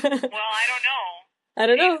choice. Well, I don't know. I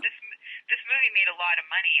don't know. This movie made a lot of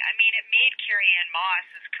money. I mean, it made Carrie-Anne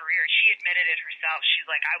Moss's career. She admitted it herself. She's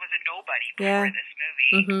like, I was a nobody before this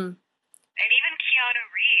movie. Mm-hmm. And even Keanu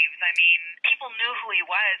Reeves, I mean, people knew who he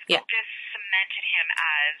was, but this cemented him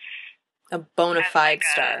as a bona fide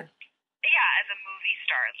star. Yeah, as a movie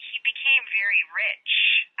star. He became very rich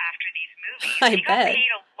after these movies. I He got bet.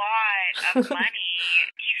 paid a lot of money.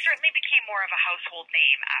 He certainly became more of a household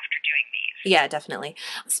name after doing these. Yeah, definitely.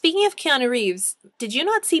 Speaking of Keanu Reeves, did you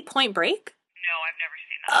not see Point Break? No, I've never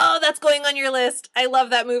seen that. Oh, that's going on your list. I love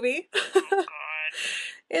that movie. Oh, God.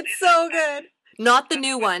 It's so good. Not the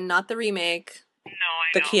new one, not the remake. No, I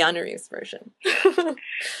The know. Keanu Reeves version. No,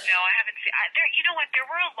 I haven't seen. You know what? There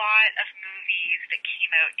were a lot of movies that came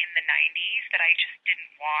out in the '90s that I just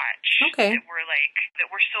didn't watch. Okay. That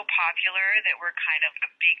were so popular, that were kind of a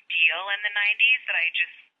big deal in the '90s that I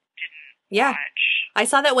just didn't watch. I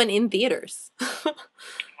saw that one in theaters.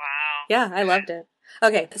 Wow. Yeah, I loved it.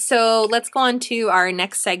 Okay, so let's go on to our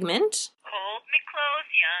next segment. Hold me close,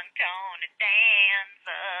 young Tony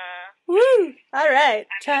Danza. Woo! All right.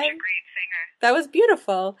 I'm such a great singer. That was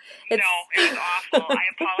beautiful. No, it was awful. I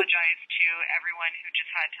apologize to everyone who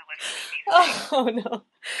just had to listen to me sing. Oh, no.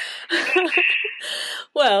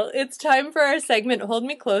 Well, it's time for our segment, Hold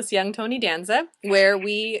Me Close, Young Tony Danza, where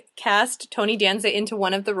we cast Tony Danza into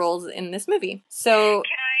one of the roles in this movie. So...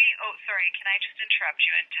 Can I just interrupt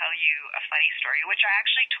you and tell you a funny story, which I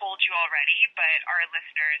actually told you already, but our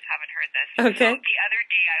listeners haven't heard this. Okay. So the other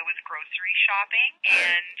day I was grocery shopping,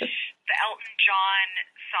 and the Elton John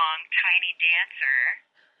song Tiny Dancer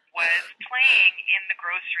was playing in the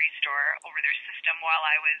grocery store over their system while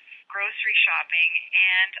I was grocery shopping,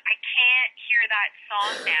 and I can't hear that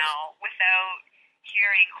song now without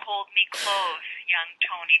hearing Hold Me Close, Young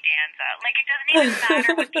Tony Danza. Like, it doesn't even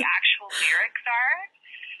matter what the actual lyrics are.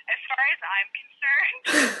 As far as I'm concerned,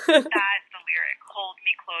 that's the lyric. Hold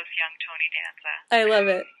me close, young Tony Danza. I love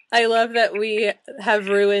it. I love that we have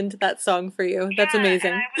ruined that song for you. That's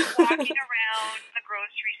amazing. And I was walking around the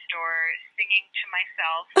grocery store singing to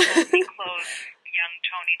myself, Hold me close, young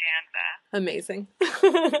Tony Danza. Amazing.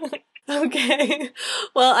 Okay.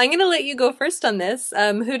 Well, I'm going to let you go first on this.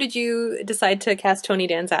 Who did you decide to cast Tony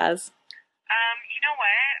Danza as? You know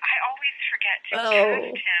what? I always forget to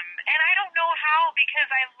cast him. And I don't know how, because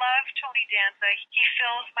I love Tony Danza. He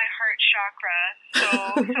fills my heart chakra so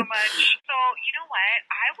much. So, you know what?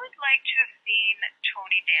 I would like to have seen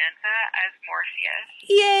Tony Danza as Morpheus.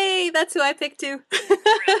 Yay! That's who I picked too.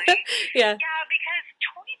 Really? Yeah. Yeah, because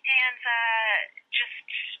Tony Danza just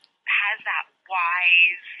has that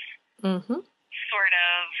wise sort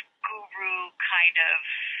of guru kind of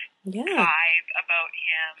vibe about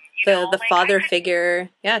him. The father figure.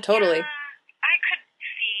 Yeah, totally. Yeah, I could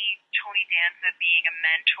see Tony Danza being a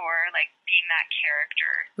mentor, like being that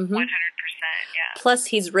character, 100%, yeah. Plus,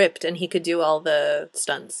 he's ripped and he could do all the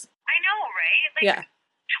stunts. I know, right? Like,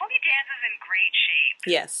 Tony Danza's in great shape.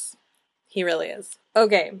 Yes, he really is.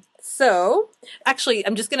 Okay, so, actually,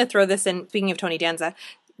 I'm just going to throw this in, speaking of Tony Danza.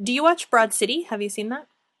 Do you watch Broad City? Have you seen that?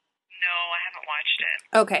 No, I haven't watched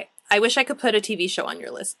it. Okay, I wish I could put a TV show on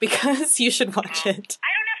your list, because you should watch it. I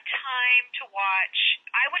don't have time to watch.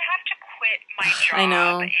 I would have to quit my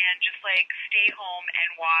job and just, like, stay home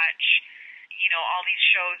and watch, you know, all these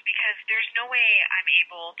shows, because there's no way I'm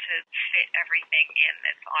able to fit everything in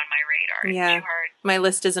that's on my radar. It's too hard. My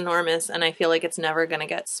list is enormous, and I feel like it's never going to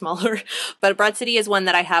get smaller. But Broad City is one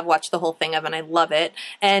that I have watched the whole thing of, and I love it.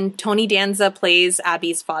 And Tony Danza plays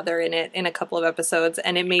Abby's father in it in a couple of episodes,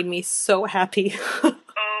 and it made me so happy. Oh,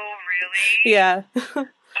 really? Yeah. Oh,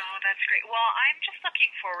 that's great. Well, I'm just looking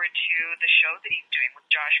looking forward to the show that he's doing with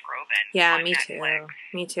Josh Groban. Yeah, on me Netflix.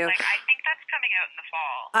 too. Me too. Like, I think that's coming out in the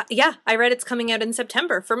fall. Yeah, I read it's coming out in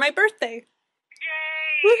September for my birthday. Yay!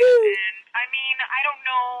 Woohoo! And I mean, I don't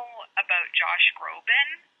know about Josh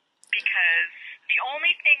Groban because the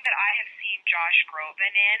only thing that I have seen Josh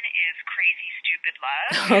Groban in is Crazy Stupid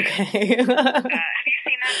Love. Okay. Have you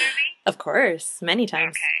seen that movie? Of course, many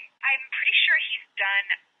times. Okay. I'm pretty sure he's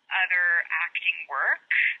done other acting work.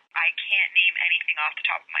 I can't name anything off the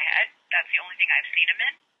top of my head. That's the only thing I've seen him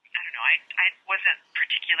in. I don't know. I wasn't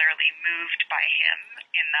particularly moved by him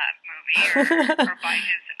in that movie or by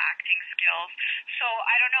his acting skills. So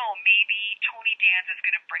I don't know. Maybe Tony Danza is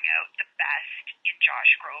going to bring out the best in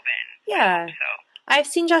Josh Groban. Yeah. I hope so.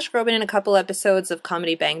 I've seen Josh Groban in a couple episodes of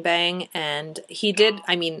Comedy Bang Bang, and he did,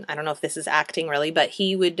 I mean, I don't know if this is acting really, but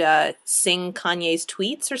he would sing Kanye's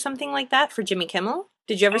tweets or something like that for Jimmy Kimmel.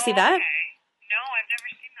 Did you ever see that? Okay. No, I've never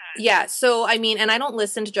seen that. Yeah, so I mean, and I don't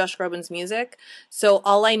listen to Josh Groban's music, so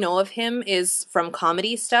all I know of him is from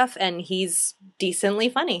comedy stuff, and he's decently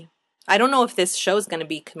funny. I don't know if this show's going to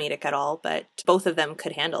be comedic at all, but both of them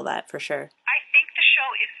could handle that for sure. I think the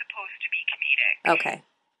show is supposed to be comedic. Okay.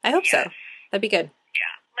 I hope so. That'd be good.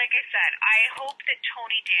 Yeah. Like I said, I hope that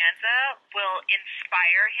Tony Danza will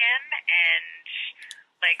inspire him and,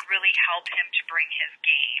 like, really help him to bring his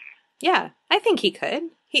game. Yeah, I think he could.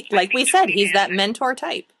 Like we said, he's that mentor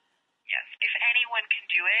type. Yes. If anyone can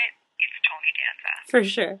do it, it's Tony Danza. For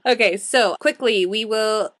sure. Okay, so quickly, we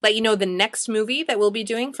will let you know the next movie that we'll be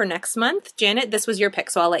doing for next month. Janet, this was your pick,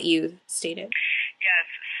 so I'll let you state it. Yes.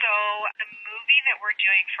 So the movie that we're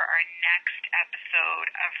doing for our next episode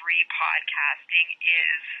of Repodcasting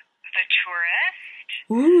is The Tourist,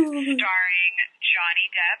 starring Johnny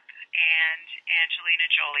Depp and Angelina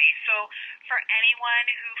Jolie. So for anyone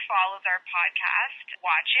who follows our podcast,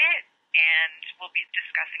 watch it, and we'll be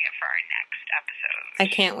discussing it for our next episode.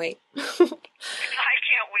 I can't wait. I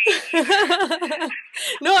can't wait.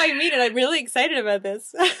 No, I mean it. I'm really excited about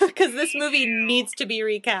this because this movie needs to be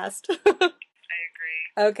recast. I agree.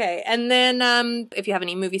 Okay, and then if you have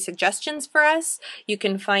any movie suggestions for us, you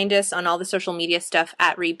can find us on all the social media stuff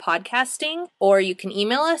at Repodcasting, or you can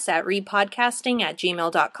email us at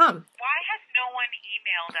repodcasting@gmail.com. Why has no one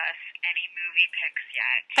emailed us any movie picks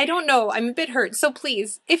yet? I don't know. I'm a bit hurt. So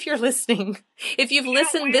please, if you're listening, if you've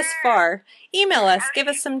listened this far, email us. Give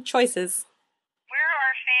us some choices. Where are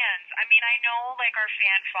our fans? I mean, I know, like, our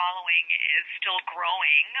fan following is still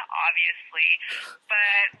growing, obviously,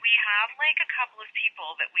 but we have, like, a couple of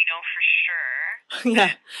people that we know for sure.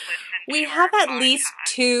 Yeah. Listen to We our have at podcast. least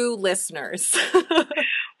 2 listeners.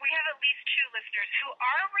 We have at least 2 listeners who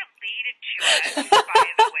are related to us,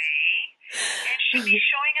 by the way, and should be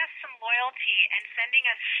showing us some loyalty and sending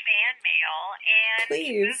us fan mail and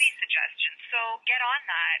movie suggestions. So get on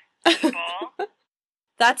that, people.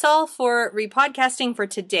 That's all for Repodcasting for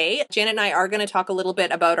today. Janet and I are going to talk a little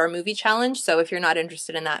bit about our movie challenge, so if you're not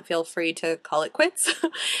interested in that, feel free to call it quits.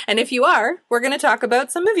 And if you are, we're going to talk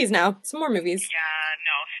about some movies now, some more movies. Yeah,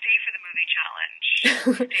 no, stay for the movie challenge. Stay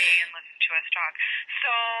and listen to us talk.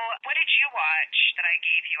 So, what did you watch that I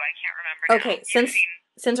gave you? I can't remember now. Okay,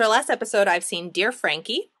 since our last episode, I've seen Dear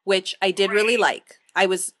Frankie, which I did really like. I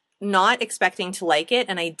was not expecting to like it,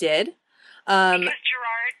 and I did. Because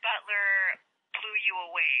Gerard Butler blew you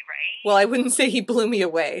away, right? Well, I wouldn't say he blew me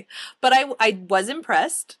away, but I was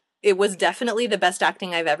impressed. It was definitely the best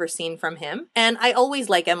acting I've ever seen from him. And I always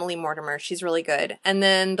like Emily Mortimer. She's really good. And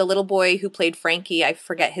then the little boy who played Frankie, I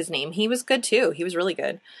forget his name. He was good too. He was really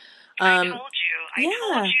good. I told you that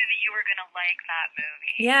you were going to like that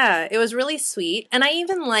movie. Yeah, it was really sweet. And I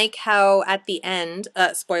even like how at the end,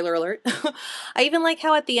 spoiler alert, I even like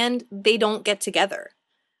how at the end they don't get together.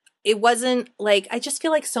 It wasn't like, I just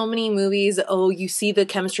feel like so many movies, you see the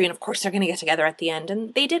chemistry and of course they're going to get together at the end,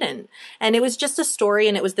 and they didn't. And it was just a story,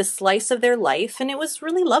 and it was this slice of their life, and it was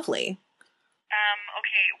really lovely.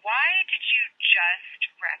 Okay, why did you just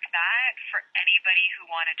wreck that for anybody who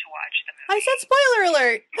wanted to watch the movie? I said spoiler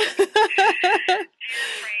alert! Dear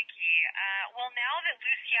Frankie, well, now that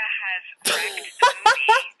Lucia has wrecked the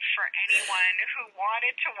movie for anyone who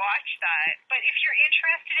wanted to watch that, but if you're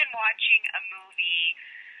interested in watching a movie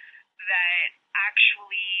that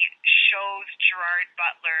actually shows Gerard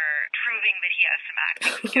Butler proving that he has some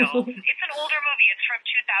acting skills. It's an older movie. It's from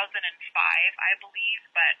 2005, I believe,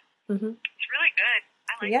 but it's really good.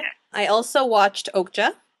 I liked it. I also watched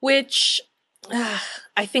Okja, which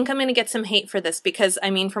I think I'm going to get some hate for this because,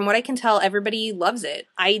 I mean, from what I can tell, everybody loves it.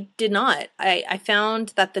 I did not. I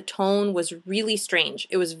found that the tone was really strange.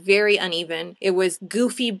 It was very uneven. It was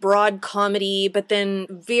goofy, broad comedy, but then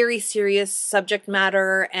very serious subject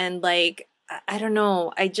matter. And like, I don't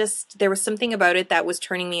know. There was something about it that was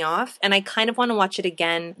turning me off, and I kind of want to watch it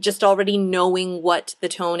again, just already knowing what the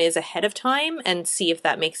tone is ahead of time and see if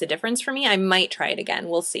that makes a difference for me. I might try it again.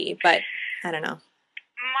 We'll see, but I don't know.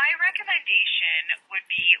 My recommendation would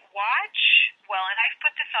be and I've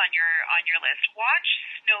put this on your list. Watch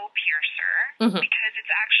Snowpiercer because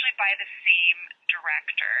it's actually by the same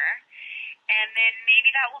director. And then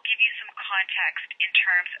maybe that will give you some context in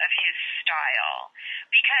terms of his style,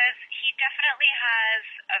 because he definitely has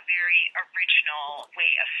a very original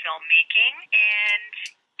way of filmmaking, and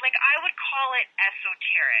like I would call it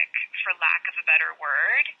esoteric, for lack of a better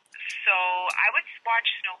word. So I would watch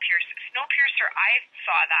Snowpiercer. Snowpiercer, I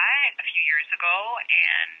saw that a few years ago,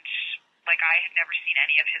 and like I had never seen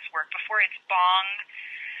any of his work before. It's Bong.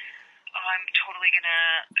 Oh, I'm totally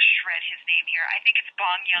gonna shred his name here. I think it's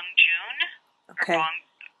Bong Young-joon. Okay. Or Bong,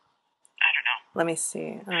 I don't know. Let me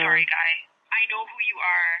see. Sorry, guy. I know who you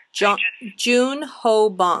are. Jun Ho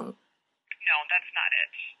Bong. No, that's not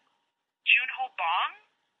it. Jun Ho Bong?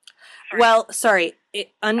 Sorry. Well, sorry.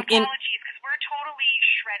 Apologies, because we're totally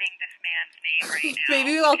shredding this man's name right now.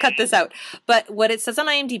 Maybe I'll cut this out. But what it says on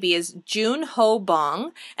IMDb is Jun Ho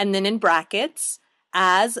Bong, and then in brackets,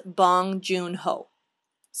 as Bong Joon Ho.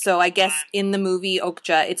 So I guess in the movie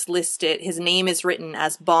Okja, it's listed, his name is written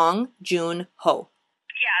as Bong Joon Ho.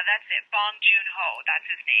 Yeah, that's it. Bong Joon Ho. That's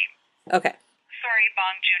his name. Okay. Sorry,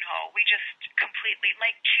 Bong Joon Ho. We just completely,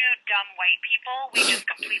 like two dumb white people, we just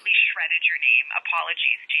completely shredded your name.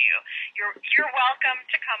 Apologies to you. You're welcome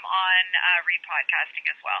to come on Repodcasting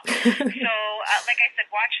as well. So, like I said,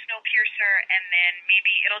 watch Snowpiercer, and then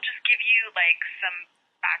maybe it'll just give you like some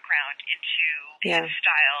background into his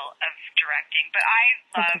style of directing. But I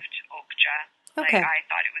loved Okja. Like, I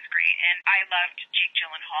thought it was great. And I loved Jake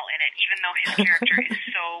Gyllenhaal in it, even though his character is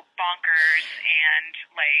so bonkers and,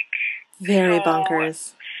 like... Very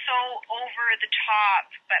bonkers. So over the top,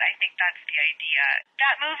 but I think that's the idea.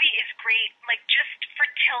 That movie is great, like, just for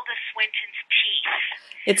Tilda Swinton's teeth.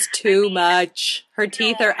 It's too much. Her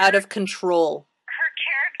teeth are out of control. Her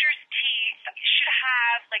character's teeth should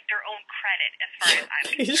have, like, their own credit, as far as I'm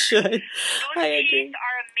concerned. They should. Those teeth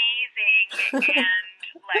are amazing, and...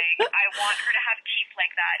 like, I want her to have teeth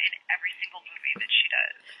like that in every single movie that she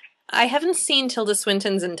does. I haven't seen Tilda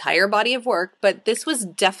Swinton's entire body of work, but this was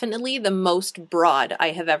definitely the most broad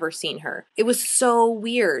I have ever seen her. It was so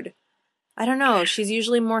weird. I don't know. She's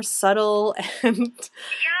usually more subtle and...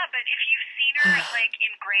 Yeah, but if you've seen her, like,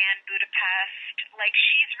 in Grand Budapest, like,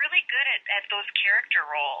 she's really good at those character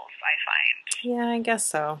roles, I find. Yeah, I guess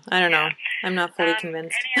so. I don't know. I'm not fully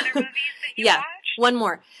convinced. Any other movies that you watched? One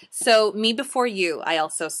more. So, Me Before You, I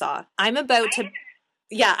also saw. I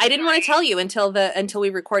didn't want to tell you until we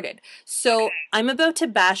recorded. So, I'm about to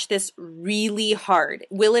bash this really hard.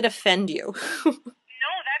 Will it offend you? No,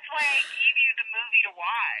 that's why I gave you the movie to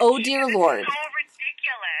watch. Oh, dear Lord. It's so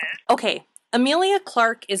ridiculous. Okay. Emilia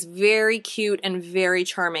Clarke is very cute and very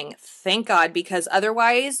charming. Thank God, because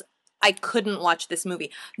otherwise I couldn't watch this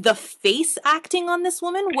movie. The face acting on this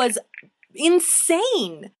woman was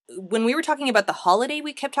insane. When we were talking about The Holiday,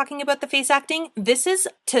 we kept talking about the face acting. This is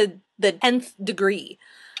to the 10th degree.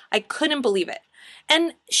 I couldn't believe it.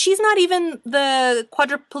 And she's not even the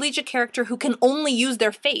quadriplegic character who can only use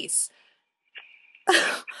their face.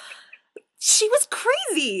 She was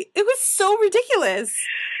crazy. It was so ridiculous.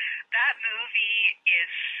 That movie is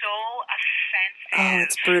so offensive. Oh,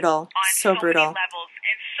 it's brutal. On so brutal. Many levels,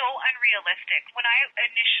 and so unrealistic. When I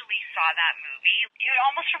initially saw that movie, it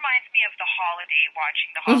almost reminds me of The Holiday, watching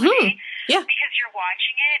The Holiday. Mm-hmm. Yeah. Because you're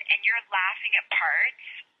watching it and you're laughing at parts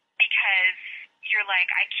because you're like,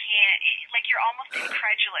 I can't, like, you're almost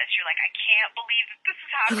incredulous. You're like, I can't believe that this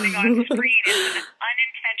is happening on screen. It's an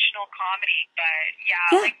unintentional comedy. But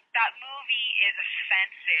yeah, like, that movie is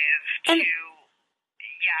offensive to...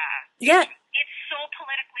 Yeah. It's so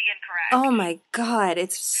politically incorrect. Oh my God,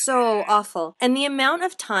 it's so awful. And the amount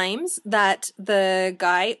of times that the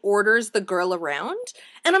guy orders the girl around,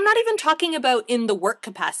 and I'm not even talking about in the work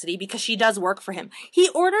capacity because she does work for him. He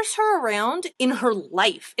orders her around in her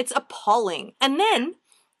life. It's appalling. And then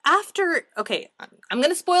after, okay, I'm going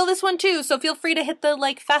to spoil this one too, so feel free to hit the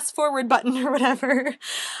like fast forward button or whatever.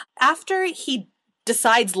 After he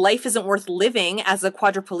decides life isn't worth living as a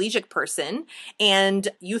quadriplegic person and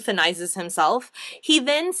euthanizes himself, he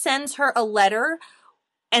then sends her a letter,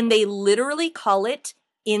 and they literally call it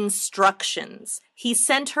instructions. He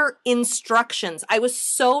sent her instructions. I was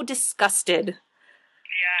so disgusted.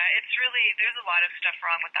 Yeah, it's really, there's a lot of stuff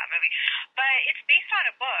wrong with that movie. But it's based on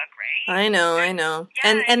a book, right? I know.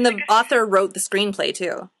 Yeah, and the author wrote the screenplay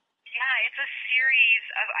too. Yeah, it's a series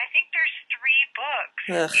of, I think there's 3 books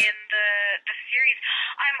in the series.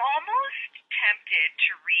 I'm almost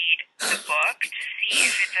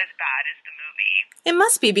it's as bad as the movie. It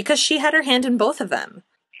must be, because she had her hand in both of them.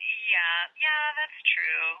 Yeah, that's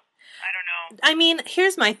true. I don't know. I mean,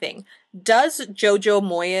 here's my thing. Does Jojo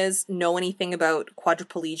Moyes know anything about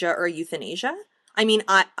quadriplegia or euthanasia? I mean,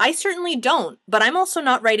 I certainly don't, but I'm also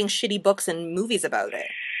not writing shitty books and movies about it.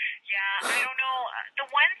 Yeah, I don't know. The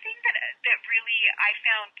one thing that really I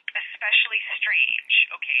found especially strange,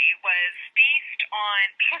 okay, was based on,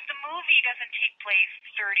 because the movie doesn't take place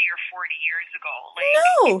 30 or 40 years ago. Like,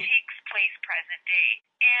 No. it takes place present day.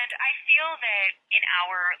 And I feel that in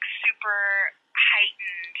our super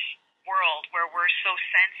heightened world where we're so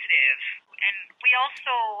sensitive, and we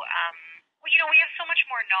also, we have so much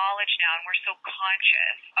more knowledge now, and we're so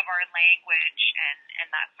conscious of our language and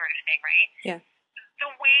that sort of thing, right? Yeah. The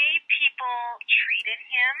way people treated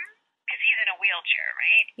him, because he's in a wheelchair,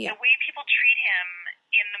 right? Yeah. The way people treat him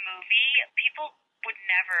in the movie, people would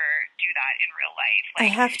never do that in real life. I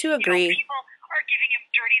have to agree. People are giving him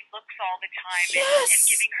dirty looks all the time, Yes. and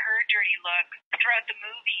giving her dirty looks throughout the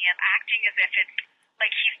movie, and acting as if it's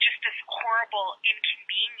like he's just this horrible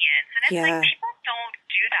inconvenience. And it's like, people don't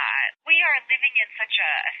do that. We are living in such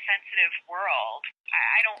a sensitive world.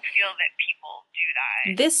 I don't feel that people do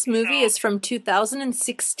that. This movie is from 2016.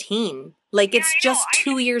 Like, it's just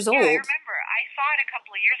 2 years old. Yeah, I remember. I saw it a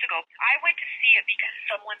couple of years ago. I went to see it because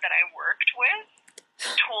someone that I worked with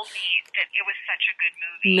told me that it was such a good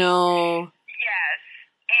movie. No. Yes.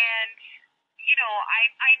 And,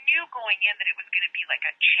 I knew going in that it was going to be like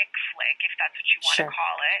a chick flick, if that's what you want to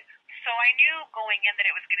call it. So I knew going in that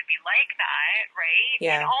it was going to be like that, right?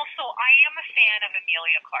 Yeah. And also, I am a fan of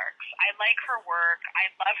Emilia Clarke's. I like her work. I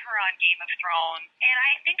love her on Game of Thrones. And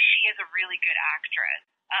I think she is a really good actress.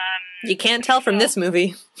 You can't tell from this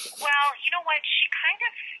movie. Well, you know what? She kind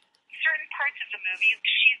of, certain parts of the movie,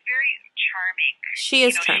 she's very charming. She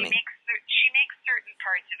is charming. She makes certain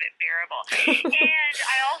parts of it bearable. And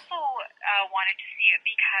I also wanted to see it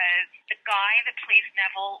because the guy that plays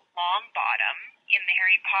Neville Longbottom in the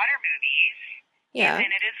Harry Potter movies is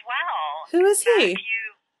in it as well. Who is he?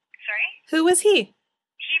 Sorry? Who is he?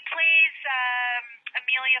 He plays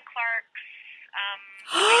Emilia Clarke's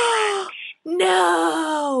boyfriend.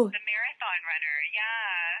 No! The marathon runner,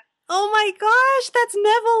 yeah. Oh my gosh, that's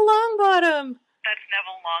Neville Longbottom. That's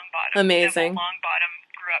Neville Longbottom. Amazing. Neville Longbottom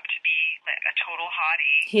grew up to be like a total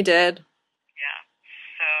hottie. He did. Yeah.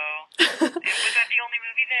 So, was that the only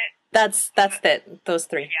movie that... That's it. Those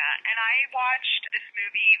three. Yeah, and I watched this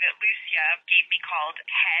movie that Lucia gave me called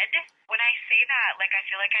Head. When I say that, like, I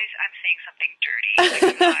feel like I'm saying something dirty.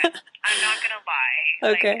 Like, I'm not gonna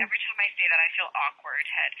lie. Okay. Like, every time I say that, I feel awkward.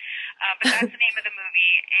 Head. But that's the name of the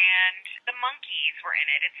movie, and the monkeys were in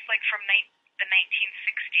it. It's like from the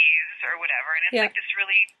 1960s or whatever, and it's like this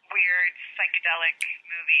really weird psychedelic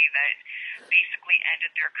movie that basically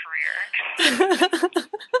ended their career.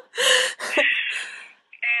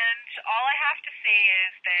 And all I have to say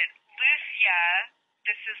is that Lucia,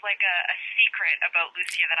 this is like a secret about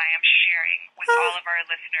Lucia that I am sharing with all of our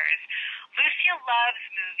listeners. Lucia loves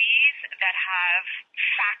movies that have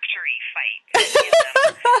factory fights in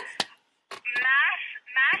them.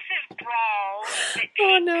 Massive brawls that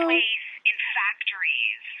take place in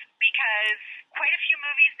factories, because quite a few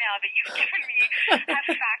movies now that you've given me have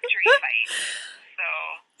factory fights. So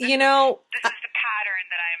this is the pattern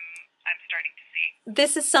that I'm starting to see.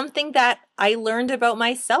 This is something that I learned about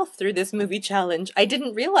myself through this movie challenge. I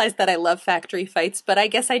didn't realize that I love factory fights, but I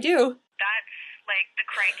guess I do. That's like the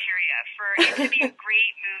criteria. For it to be a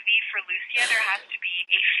great movie for Lucia, there has to be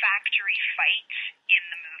a factory fight in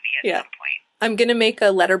the movie at some point. I'm going to make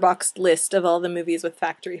a Letterboxd list of all the movies with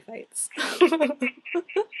factory fights.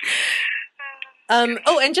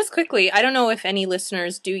 And just quickly, I don't know if any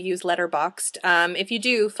listeners do use Letterboxd. If you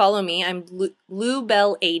do, follow me. I'm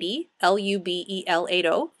Lubel80,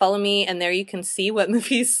 Lubel80. Follow me, and there you can see what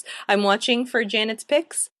movies I'm watching for Janet's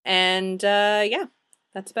picks. And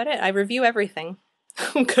that's about it. I review everything,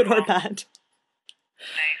 good or bad.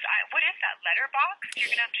 Nice. What is that, Letterboxd? You're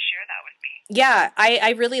going to have to share that with me. Yeah,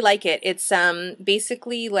 I really like it. It's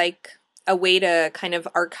basically like a way to kind of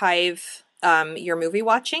archive your movie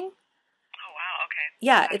watching.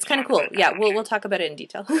 Yeah, it's kind of cool. Yeah, we'll talk about it in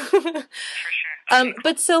detail. For sure. Okay.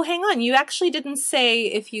 But so hang on, you actually didn't say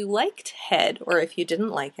if you liked Head or if you didn't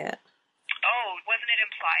like it. Oh, wasn't it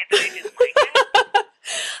implied that I didn't like it?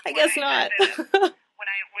 I guess not. When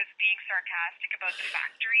I was being sarcastic about the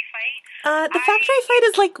factory fight? The factory fight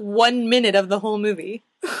is like 1 minute of the whole movie.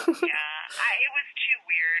 It was too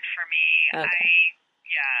weird for me. Okay.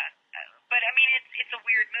 But I mean, it's a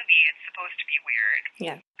weird movie. It's supposed to be weird.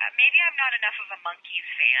 Yeah. Maybe I'm not enough of a Monkeys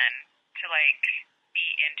fan to like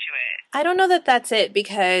be into it? I don't know that that's it,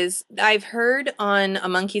 because I've heard on a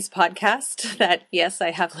Monkeys podcast that, yes,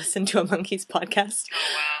 I have listened to a Monkeys podcast. Oh,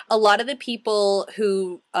 wow. A lot of the people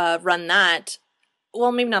who run that,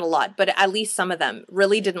 well, maybe not a lot, but at least some of them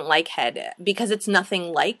really didn't like Head because it's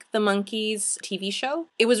nothing like the Monkees TV show.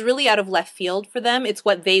 It was really out of left field for them. It's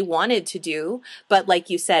what they wanted to do, but like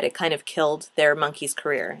you said, it kind of killed their Monkees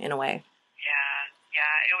career in a way.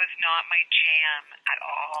 Yeah, it was not my jam at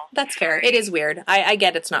all. That's fair. It is weird. I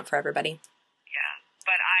get it's not for everybody. Yeah,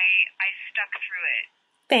 but I stuck through it.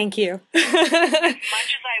 Thank you. As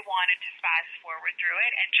much as I wanted to fast forward through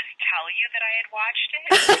it and just tell you that I had watched it,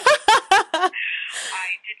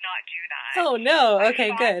 I did not do that. Oh, no. Okay,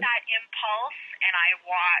 I fought good. that impulse, and I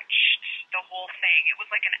watched the whole thing. It was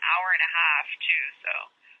like an hour and a half, too,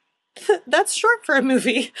 so. That's short for a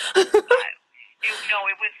movie. No,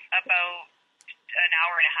 it was about an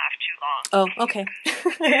hour and a half too long. Oh, okay.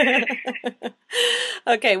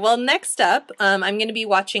 Okay, well, next up, I'm going to be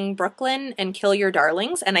watching Brooklyn and Kill Your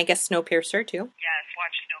Darlings, and I guess Snowpiercer, too. Yes,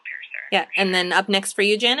 watch Snowpiercer. Yeah, and then up next for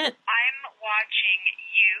you, Janet? I'm watching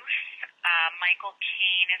Youth. Michael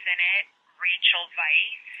Caine is in it. Rachel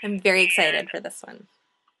Weisz. I'm very excited for this one.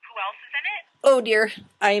 Who else is in it? Oh, dear.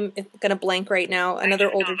 I'm going to blank right now.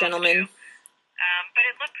 Another older gentleman. But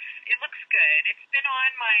it looks good. It's been on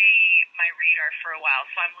my radar for a while,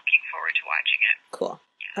 so I'm looking forward to watching it. Cool.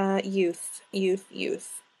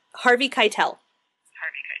 Youth. Harvey Keitel.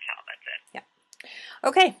 Harvey Keitel, that's it. Yeah.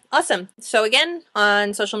 Okay, awesome. So again,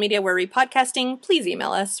 on social media, we're Repodcasting. Please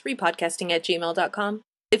email us, repodcasting@gmail.com.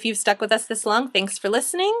 If you've stuck with us this long, thanks for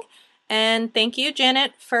listening. And thank you,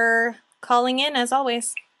 Janet, for calling in, as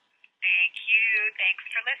always. Thank you. Thanks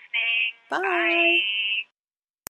for listening. Bye. Bye.